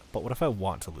 senpai. But what if I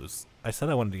want to lose? I said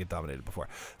I wanted to get dominated before.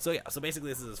 So yeah, so basically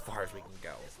this is as far as we can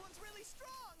go. This one's really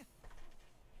strong.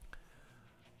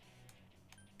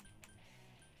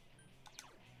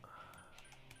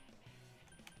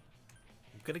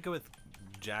 I'm gonna go with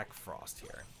Jack Frost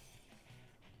here.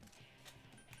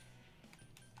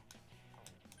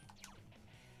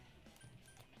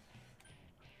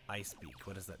 Ice Beak,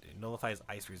 what does that do? Nullifies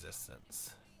ice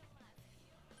resistance.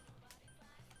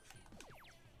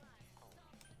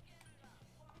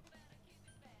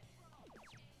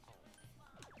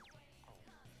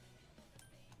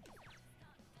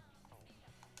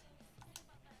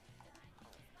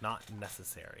 Not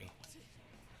necessary.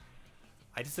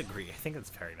 I disagree. I think it's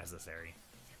very necessary.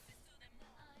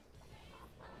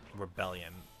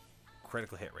 Rebellion.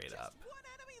 Critical hit rate up. One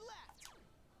enemy left.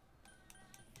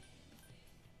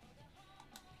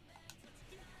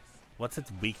 What's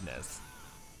its weakness?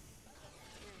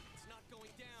 It's not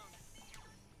going down.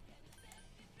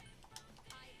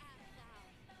 I am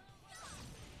thou.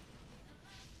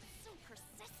 So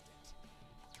persistent.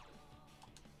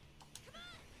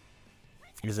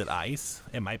 Is it ice?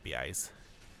 It might be ice.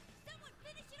 Someone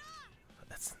finish it off.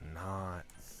 That's not.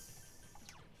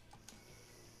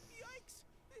 Yikes!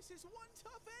 This is one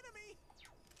tough enemy.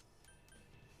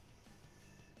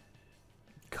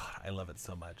 God, I love it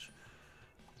so much.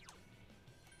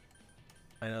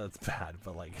 I know it's bad,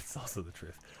 but like it's also the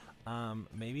truth.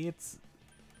 Maybe it's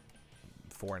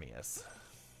Fornius.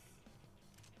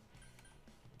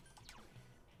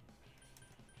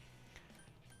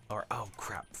 Or oh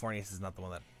crap, Fornius is not the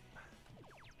one that.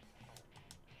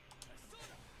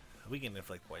 We can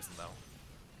inflict poison though.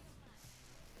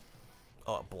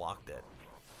 Oh, it blocked it.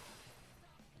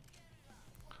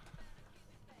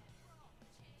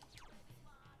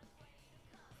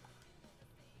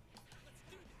 Let's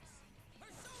do this.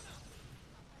 Persona!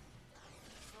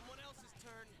 Someone else's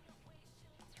turn.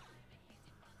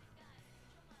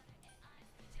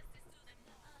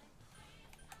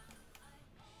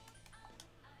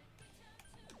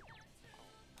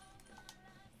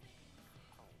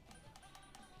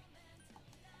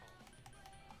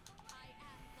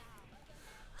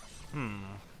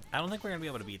 I don't think we're gonna be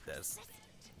able to beat this.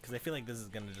 Because I feel like this is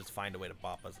gonna just find a way to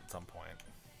bop us at some point.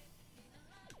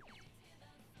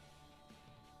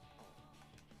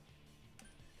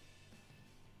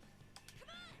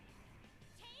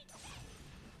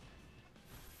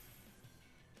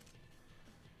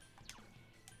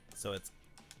 So it's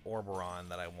Orberon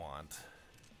that I want.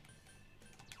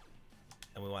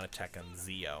 And we want to check on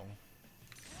Zeo.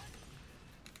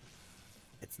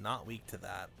 It's not weak to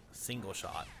that. Single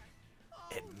shot.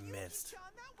 It missed.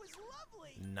 Yuki-chan, that was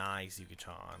lovely. Nice,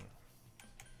 Yuki-chan.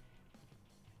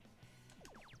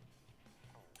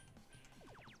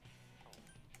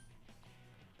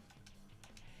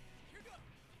 Here goes.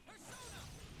 Persona!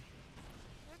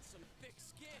 That's some thick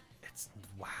skin. It's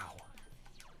wow.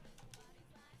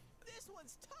 This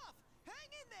one's tough.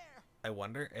 Hang in there. I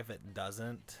wonder if it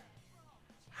doesn't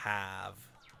have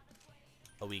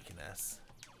a weakness.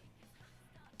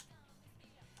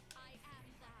 I am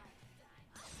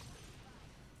thou.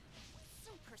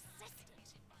 So persistent.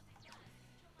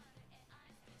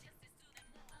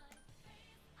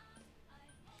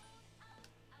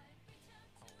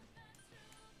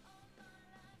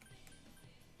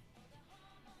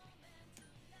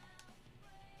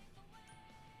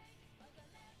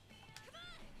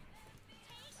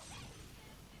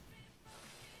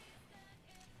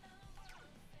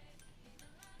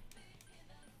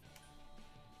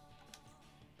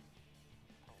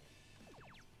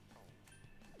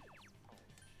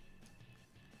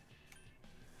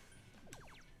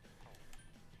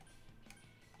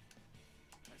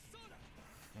 Persona!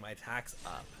 My attack's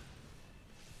up.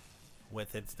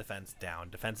 With its defense down.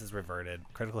 Defense is reverted.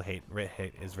 Critical hit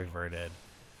is reverted.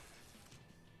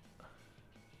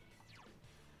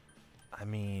 I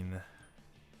mean...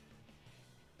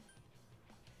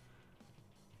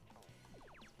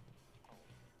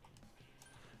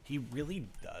 He really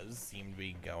does seem to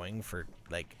be going for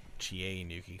like Chie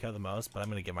and Yukiko the most, but I'm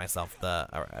gonna give myself the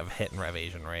hit and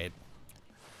evasion rate.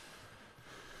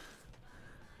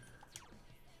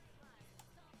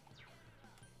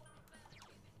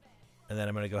 And then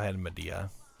I'm gonna go ahead and Medea.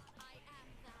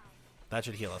 That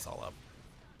should heal us all up.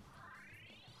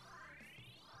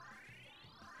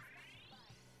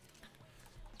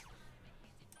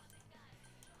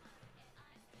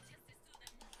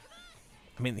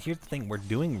 I mean, here's the thing, we're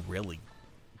doing really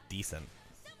decent.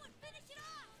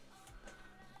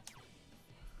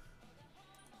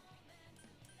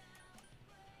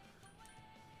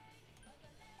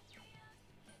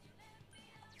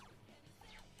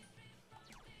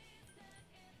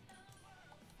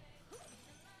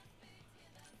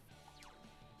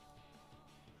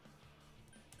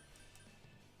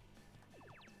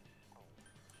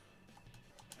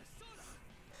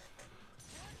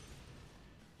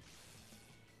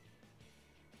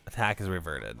 Attack is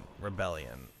reverted.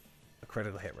 Rebellion. The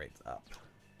critical hit rate's up.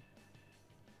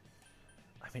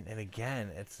 I mean, and again,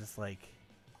 it's just like,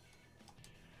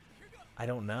 I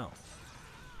don't know.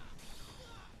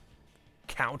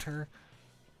 Counter?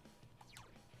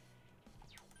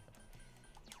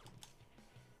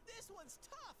 This one's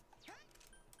tough.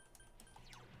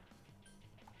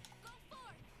 Go for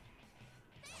it.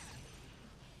 There.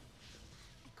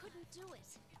 I couldn't do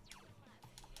it.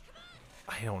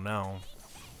 I don't know.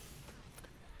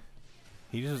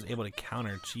 He just was able to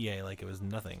counter Chie like it was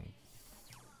nothing.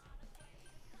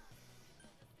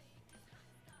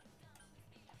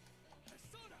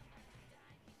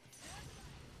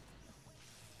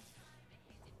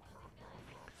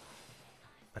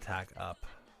 Attack up.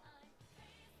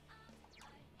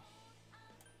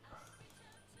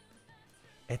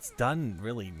 It's done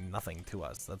really nothing to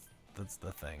us. That's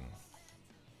the thing.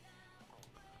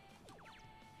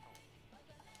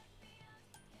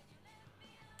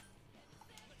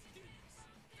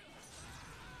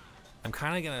 I'm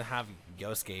kind of gonna have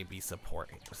Yosuke be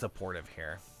supportive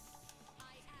here.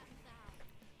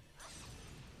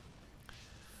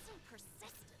 So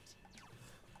persistent.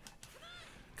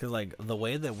 Cause like the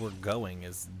way that we're going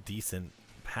is decent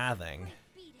pathing.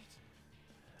 Beat it.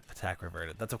 Attack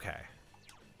reverted. That's okay.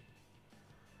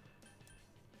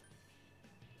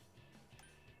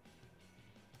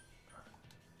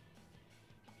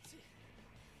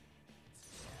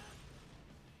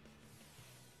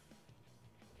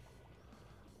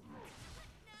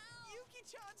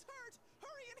 Yuki-chan's hurt.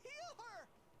 Hurry and heal her.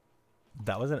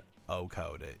 That was an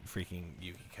O-code at freaking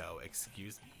Yukiko.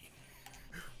 Excuse me.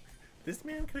 This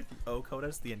man could O-code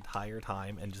us the entire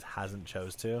time and just hasn't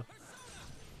chose to. It's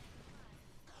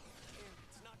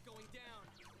not going down.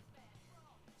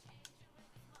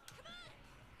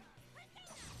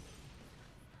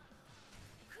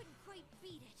 Couldn't quite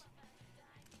beat it.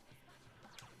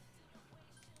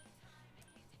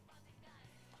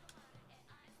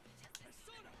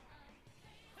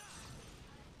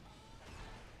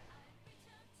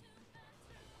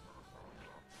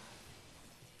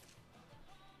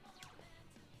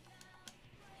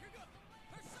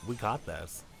 We got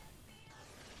this.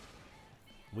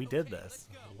 We did this.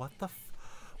 What the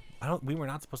we were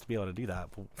not supposed to be able to do that,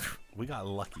 but we got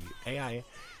lucky. AI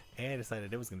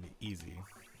decided it was going to be easy.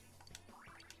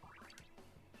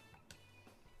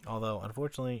 Although,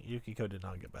 unfortunately, Yukiko did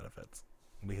not get benefits.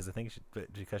 Because I think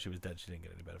because she was dead, she didn't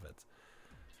get any benefits.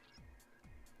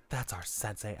 That's our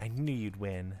sensei. I knew you'd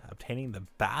win. Obtaining the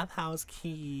bathhouse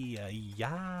key.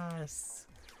 Yes.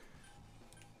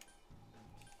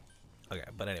 Okay,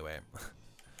 but anyway.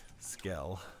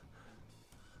 Skill.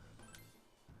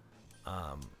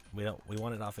 We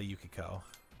want it off of Yukiko.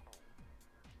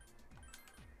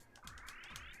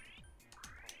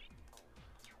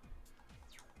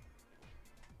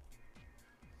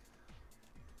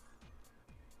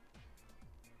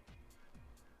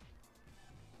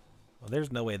 Well,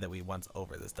 there's no way that we once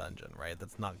over this dungeon, right?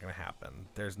 That's not gonna happen.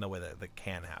 There's no way that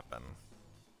can happen.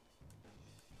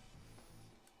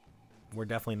 We're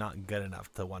definitely not good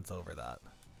enough to once over that.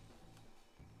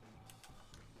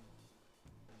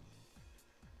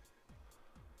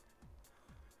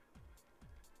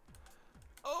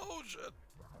 Oh shit.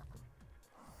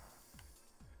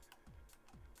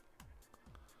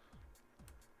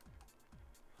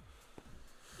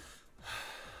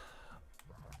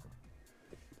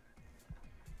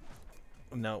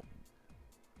 No.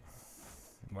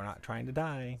 We're not trying to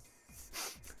die.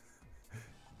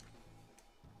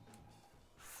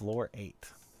 Floor 8.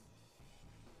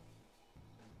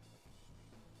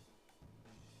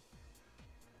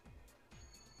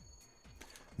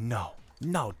 No.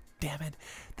 No. damn it.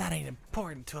 That ain't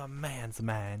important to a man's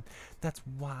man. That's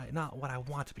why, not what I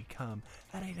want to become.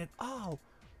 That ain't at all.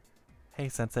 Hey,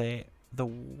 Sensei, the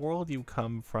world you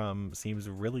come from seems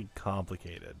really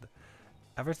complicated.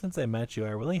 Ever since I met you,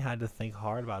 I really had to think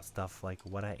hard about stuff like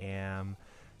what I am,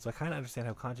 so I kind of understand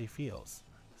how Kanji feels.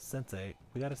 Sensei,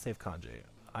 we gotta save Kanji.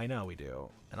 I know we do.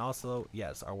 And also,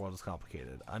 yes, our world is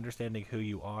complicated. Understanding who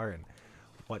you are and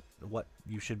what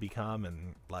you should become,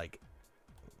 and like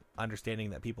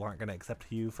understanding that people aren't going to accept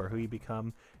you for who you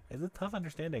become is a tough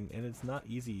understanding, and it's not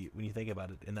easy when you think about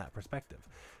it in that perspective,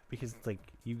 because it's like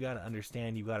you got to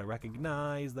understand, you got to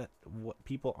recognize that what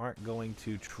people aren't going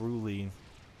to truly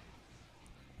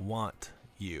want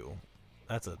you.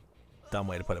 That's a dumb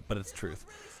way to put it, but it's truth.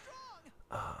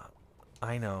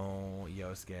 I know,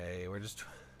 Yosuke, we're just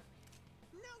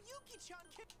Now Yuki-chan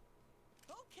can...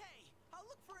 Okay, I'll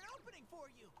look for an opening for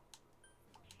you.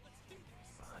 Let's do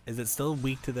this. Is it still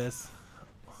weak to this?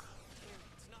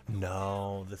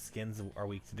 No, the skins are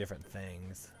weak to different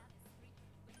things.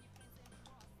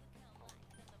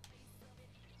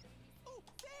 Oh,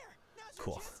 there! Now's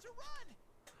Cool. your chance to run.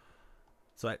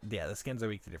 So yeah, the skins are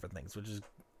weak to different things, which is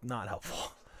not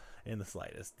helpful in the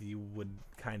slightest. You would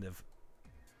kind of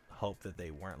hope that they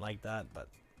weren't like that, but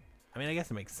I mean, I guess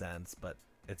it makes sense, but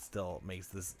it still makes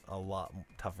this a lot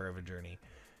tougher of a journey.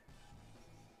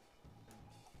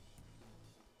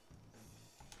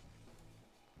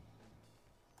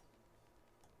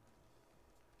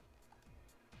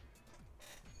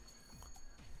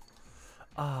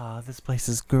 Ah, this place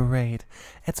is great.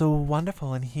 It's so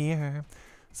wonderful in here.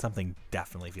 Something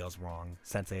definitely feels wrong.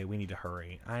 Sensei, we need to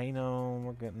hurry. I know,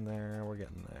 we're getting there, we're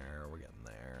getting there, we're getting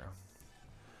there.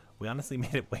 We honestly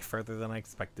made it way further than I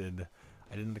expected.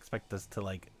 I didn't expect us to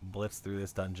like blitz through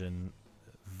this dungeon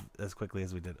as quickly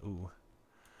as we did. Ooh.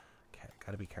 Okay,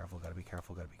 gotta be careful, gotta be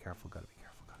careful, gotta be careful, gotta be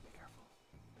careful, gotta be careful.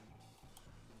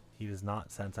 He does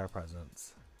not sense our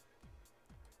presence.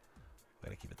 We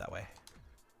gotta keep it that way.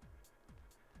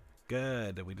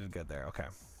 Good, we did good there, okay.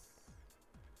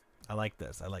 I like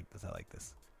this, I like this, I like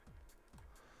this.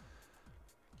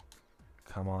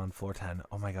 Come on, floor 10.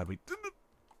 Oh my god, we did it!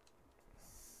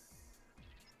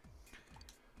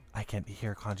 I can't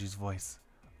hear Kanji's voice.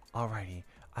 Alrighty,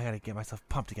 I gotta get myself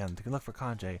pumped again to look for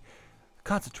Kanji.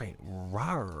 Concentrate.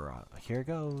 Rawr. Here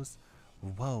goes.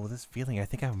 Whoa, this feeling, I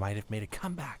think I might have made a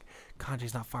comeback.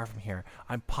 Kanji's not far from here.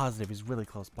 I'm positive he's really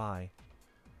close by.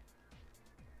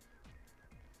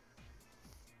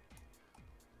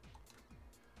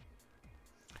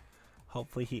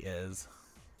 Hopefully he is.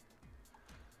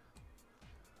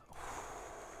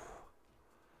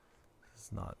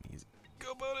 It's not easy to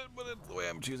go about it, but it's the way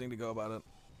I'm choosing to go about it.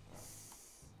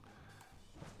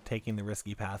 Taking the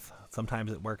risky path.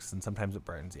 Sometimes it works and sometimes it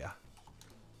burns, yeah.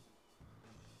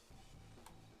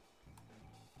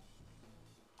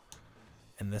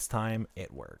 And this time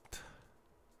it worked.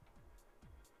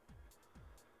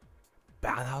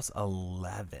 Bathhouse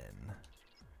 11.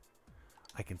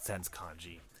 I can sense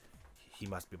Kanji. He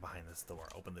must be behind this door.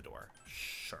 Open the door.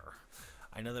 Sure.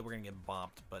 I know that we're gonna get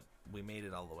bopped, but we made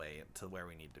it all the way to where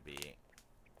we need to be.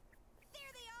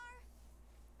 There they are!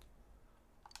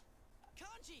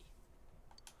 Kanji!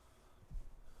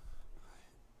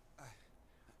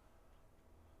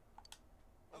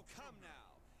 Oh, come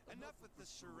now. Enough with the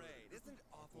charade. Isn't it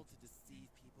awful to deceive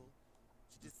people?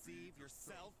 To deceive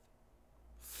yourself?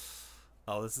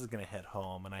 Oh, this is gonna hit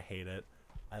home, and I hate it.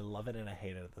 I love it and I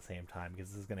hate it at the same time, because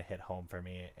this is gonna hit home for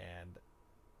me, and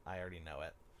I already know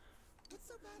it. What's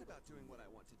so bad about doing what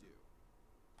I want to do?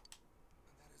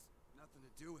 That has nothing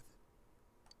to do with it.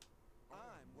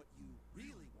 I'm what you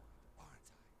really want, aren't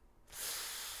I?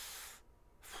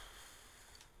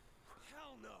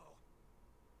 Hell no!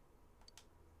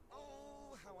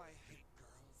 Oh, how I hate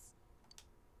girls.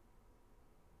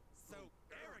 So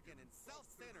arrogant and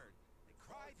self-centered. They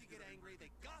cry if you get angry,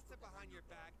 they gossip behind your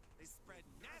back, they spread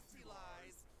nasty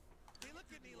lies. They look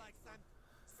at me like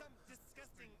some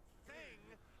disgusting thing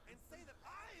and say that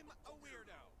I'm a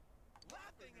weirdo,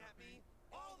 laughing at me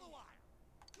all the while.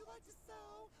 You like to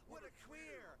sew? What a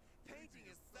queer! Painting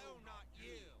is so not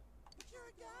you. But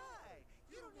you're a guy.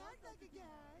 You don't act like a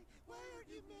guy. Why aren't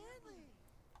you manly?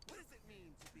 What does it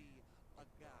mean to be a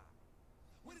guy?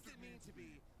 What does it mean to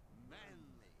be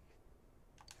manly?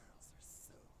 Girls are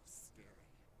so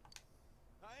scary.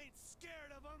 I ain't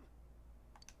scared of them.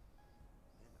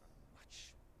 Men are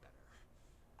much better.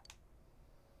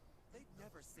 They'd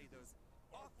never say those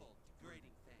awful,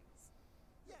 degrading things.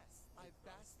 Yes, I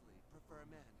vastly prefer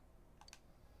men.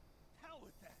 Hell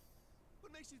with that.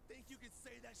 What makes you think you can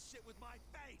say that shit with my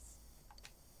face?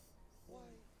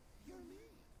 Why, you're me.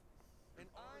 And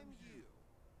I'm you.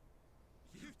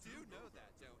 You You do know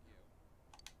that, don't you?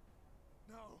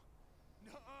 No.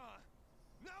 Nuh-uh.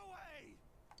 No way!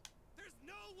 There's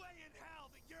no way in hell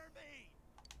that you're me!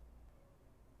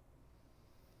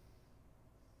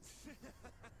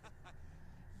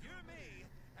 You're me,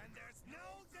 and there's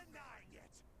no denying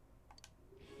it!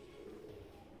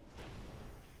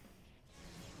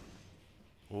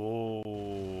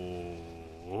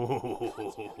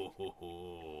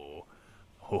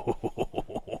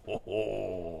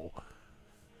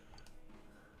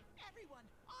 Everyone,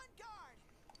 on guard!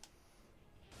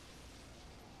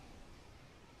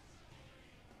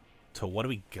 So what do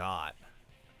we got?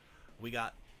 We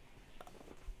got...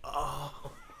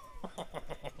 Oh.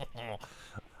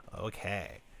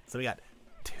 Okay. So we got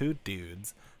two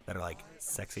dudes that are like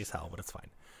sexy as hell, but it's fine.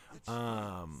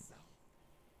 I'm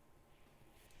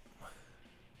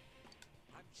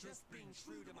just being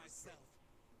true to myself,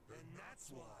 and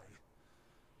that's why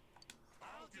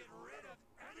I'll get rid of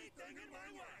anything in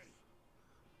my way.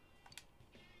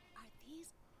 Are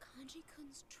these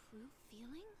Kanji-kun's true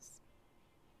feelings?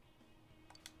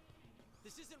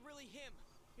 This isn't really him.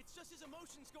 It's just his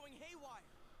emotions going haywire.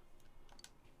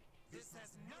 This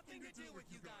has nothing to do with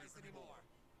you guys anymore.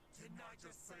 Didn't I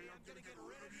just say I'm gonna get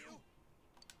rid of you?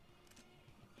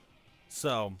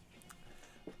 So,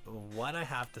 what I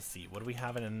have to see, what do we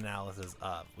have an analysis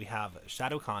of? We have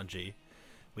Shadow Kanji,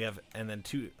 we have, and then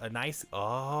a nice,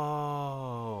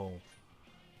 oh,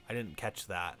 I didn't catch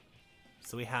that.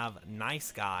 So we have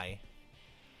nice guy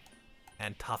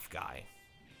and tough guy.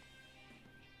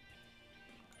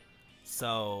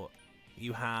 So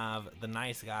you have the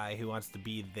nice guy who wants to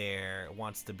be there,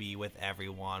 wants to be with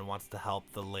everyone, wants to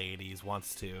help the ladies,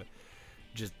 wants to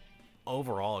just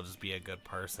overall just be a good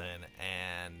person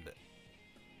and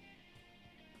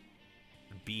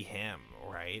be him,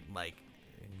 right? Like,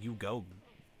 you go,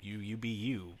 you be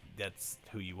you, that's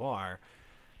who you are.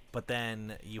 But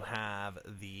then you have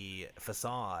the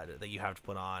facade that you have to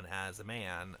put on as a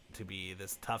man to be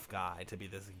this tough guy, to be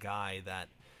this guy that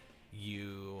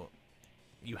you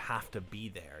have to be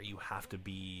there, you have to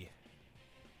be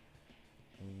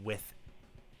with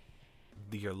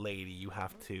your lady, you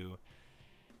have to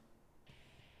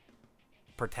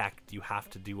protect, you have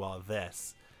to do all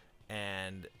this,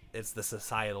 and it's the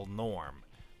societal norm.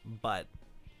 But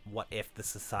what if the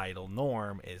societal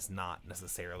norm is not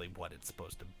necessarily what it's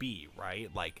supposed to be, right?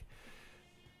 Like,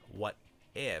 what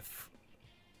if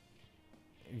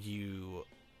you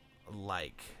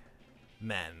like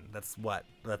men? That's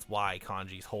why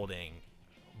Kanji's holding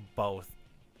both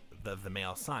the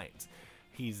male sides.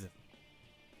 He's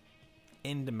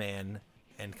into men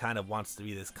and kind of wants to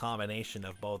be this combination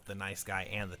of both the nice guy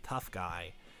and the tough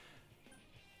guy,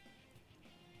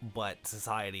 but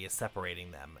society is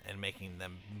separating them and making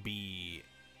them be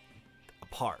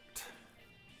apart.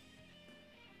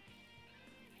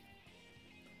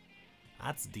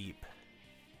 That's deep,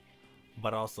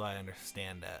 but also I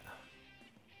understand it.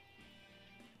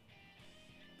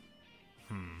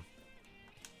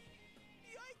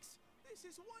 Yikes! This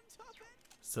is one tough end.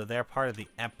 So they're part of the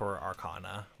Emperor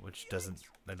Arcana, which doesn't,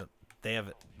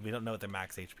 we don't know what their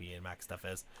max HP and max stuff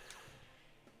is.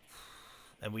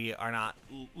 And we are not,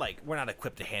 like, we're not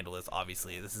equipped to handle this,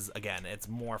 obviously. This is, again, it's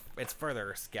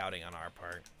further scouting on our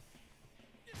part.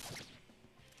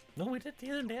 No, we did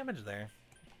deal damage there.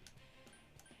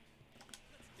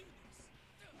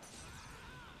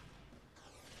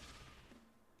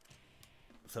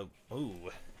 So,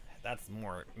 ooh, that's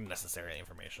more necessary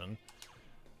information.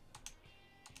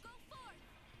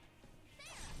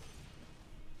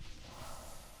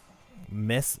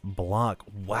 Miss Block.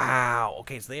 Wow.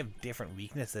 Okay, so they have different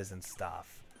weaknesses and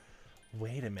stuff.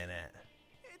 Wait a minute.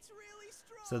 It's really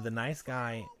strong. So the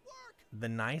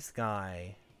nice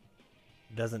guy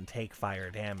doesn't take fire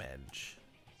damage.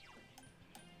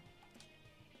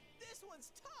 This one's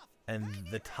tough. And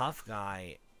the tough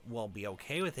guy will be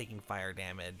okay with taking fire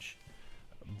damage,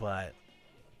 but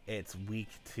it's weak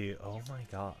to, oh my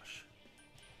gosh.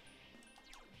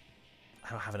 I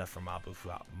don't have enough for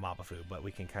Mabufu, but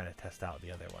we can kind of test out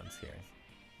the other ones here.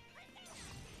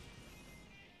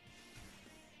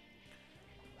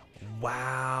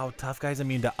 Wow, tough guy's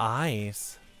immune to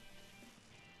ice.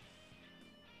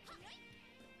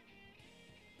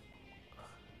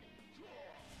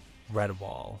 Red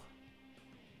wall.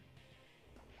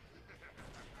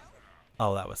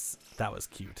 Oh, that was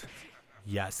cute.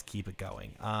 Yes, keep it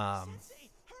going. Sensei,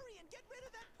 hurry and get rid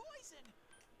of that poison.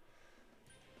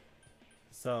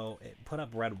 So it put up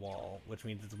red wall, which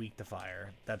means it's weak to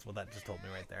fire. That's what that just told me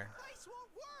right there. Ice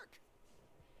won't work.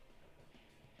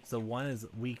 So one is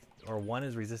weak, or one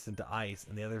is resistant to ice,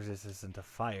 and the other is resistant to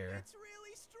fire. It's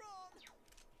really strong.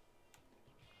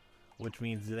 Which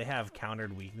means, do they have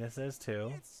countered weaknesses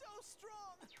too? It's so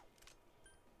strong.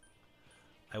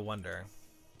 I wonder.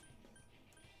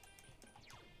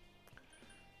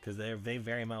 Because they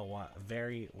very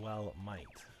well might.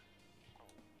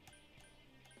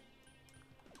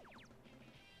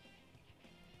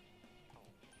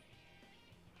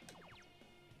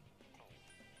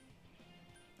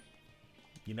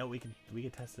 You know, we can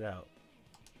test it out.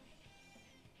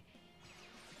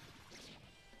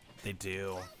 They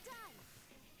do. Well done.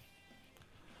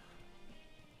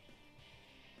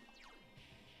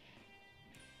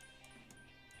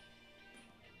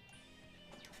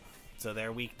 So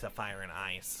they're weak to fire and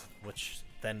ice, which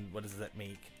then what does that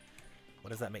make?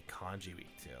 What does that make Kanji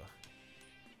weak to?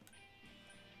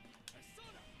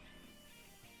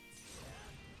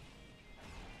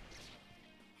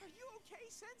 Are you okay,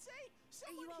 Sensei?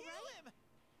 Someone you all heal right? him.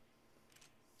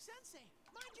 Sensei,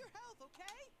 mind your health,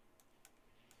 okay?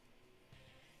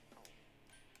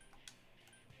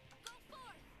 Go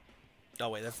forth. Oh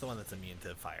wait, that's the one that's immune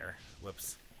to fire.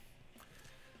 Whoops.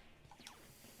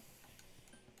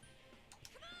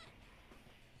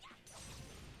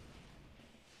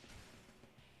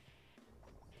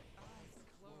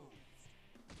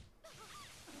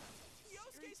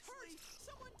 Yosuke's hurt.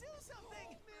 Someone do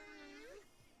something.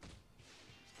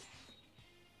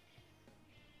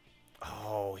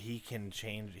 Oh, he can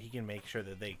change. He can make sure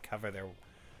that they cover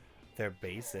their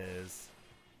bases,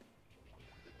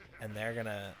 and they're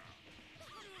gonna.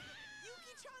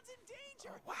 Yuki-chan's in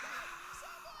danger. Wow.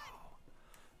 Someone.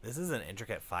 This is an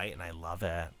intricate fight, and I love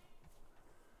it.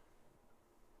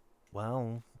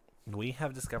 Well, we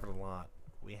have discovered a lot.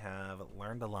 We have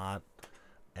learned a lot,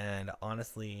 and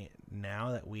honestly,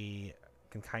 now that we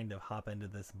can kind of hop into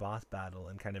this boss battle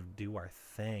and kind of do our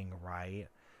thing, right?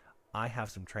 I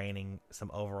have some training, some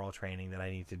overall training that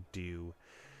I need to do,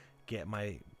 get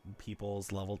my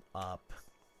peoples leveled up,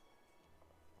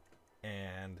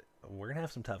 and we're gonna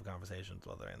have some tough conversations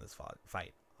while they're in this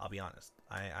fight. I'll be honest.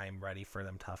 I'm ready for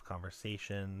them tough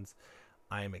conversations.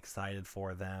 I'm excited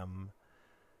for them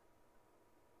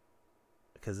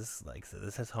because this, like,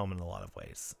 this hits home in a lot of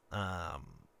ways.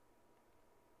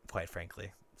 Quite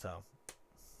frankly. So,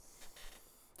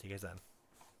 see you guys then.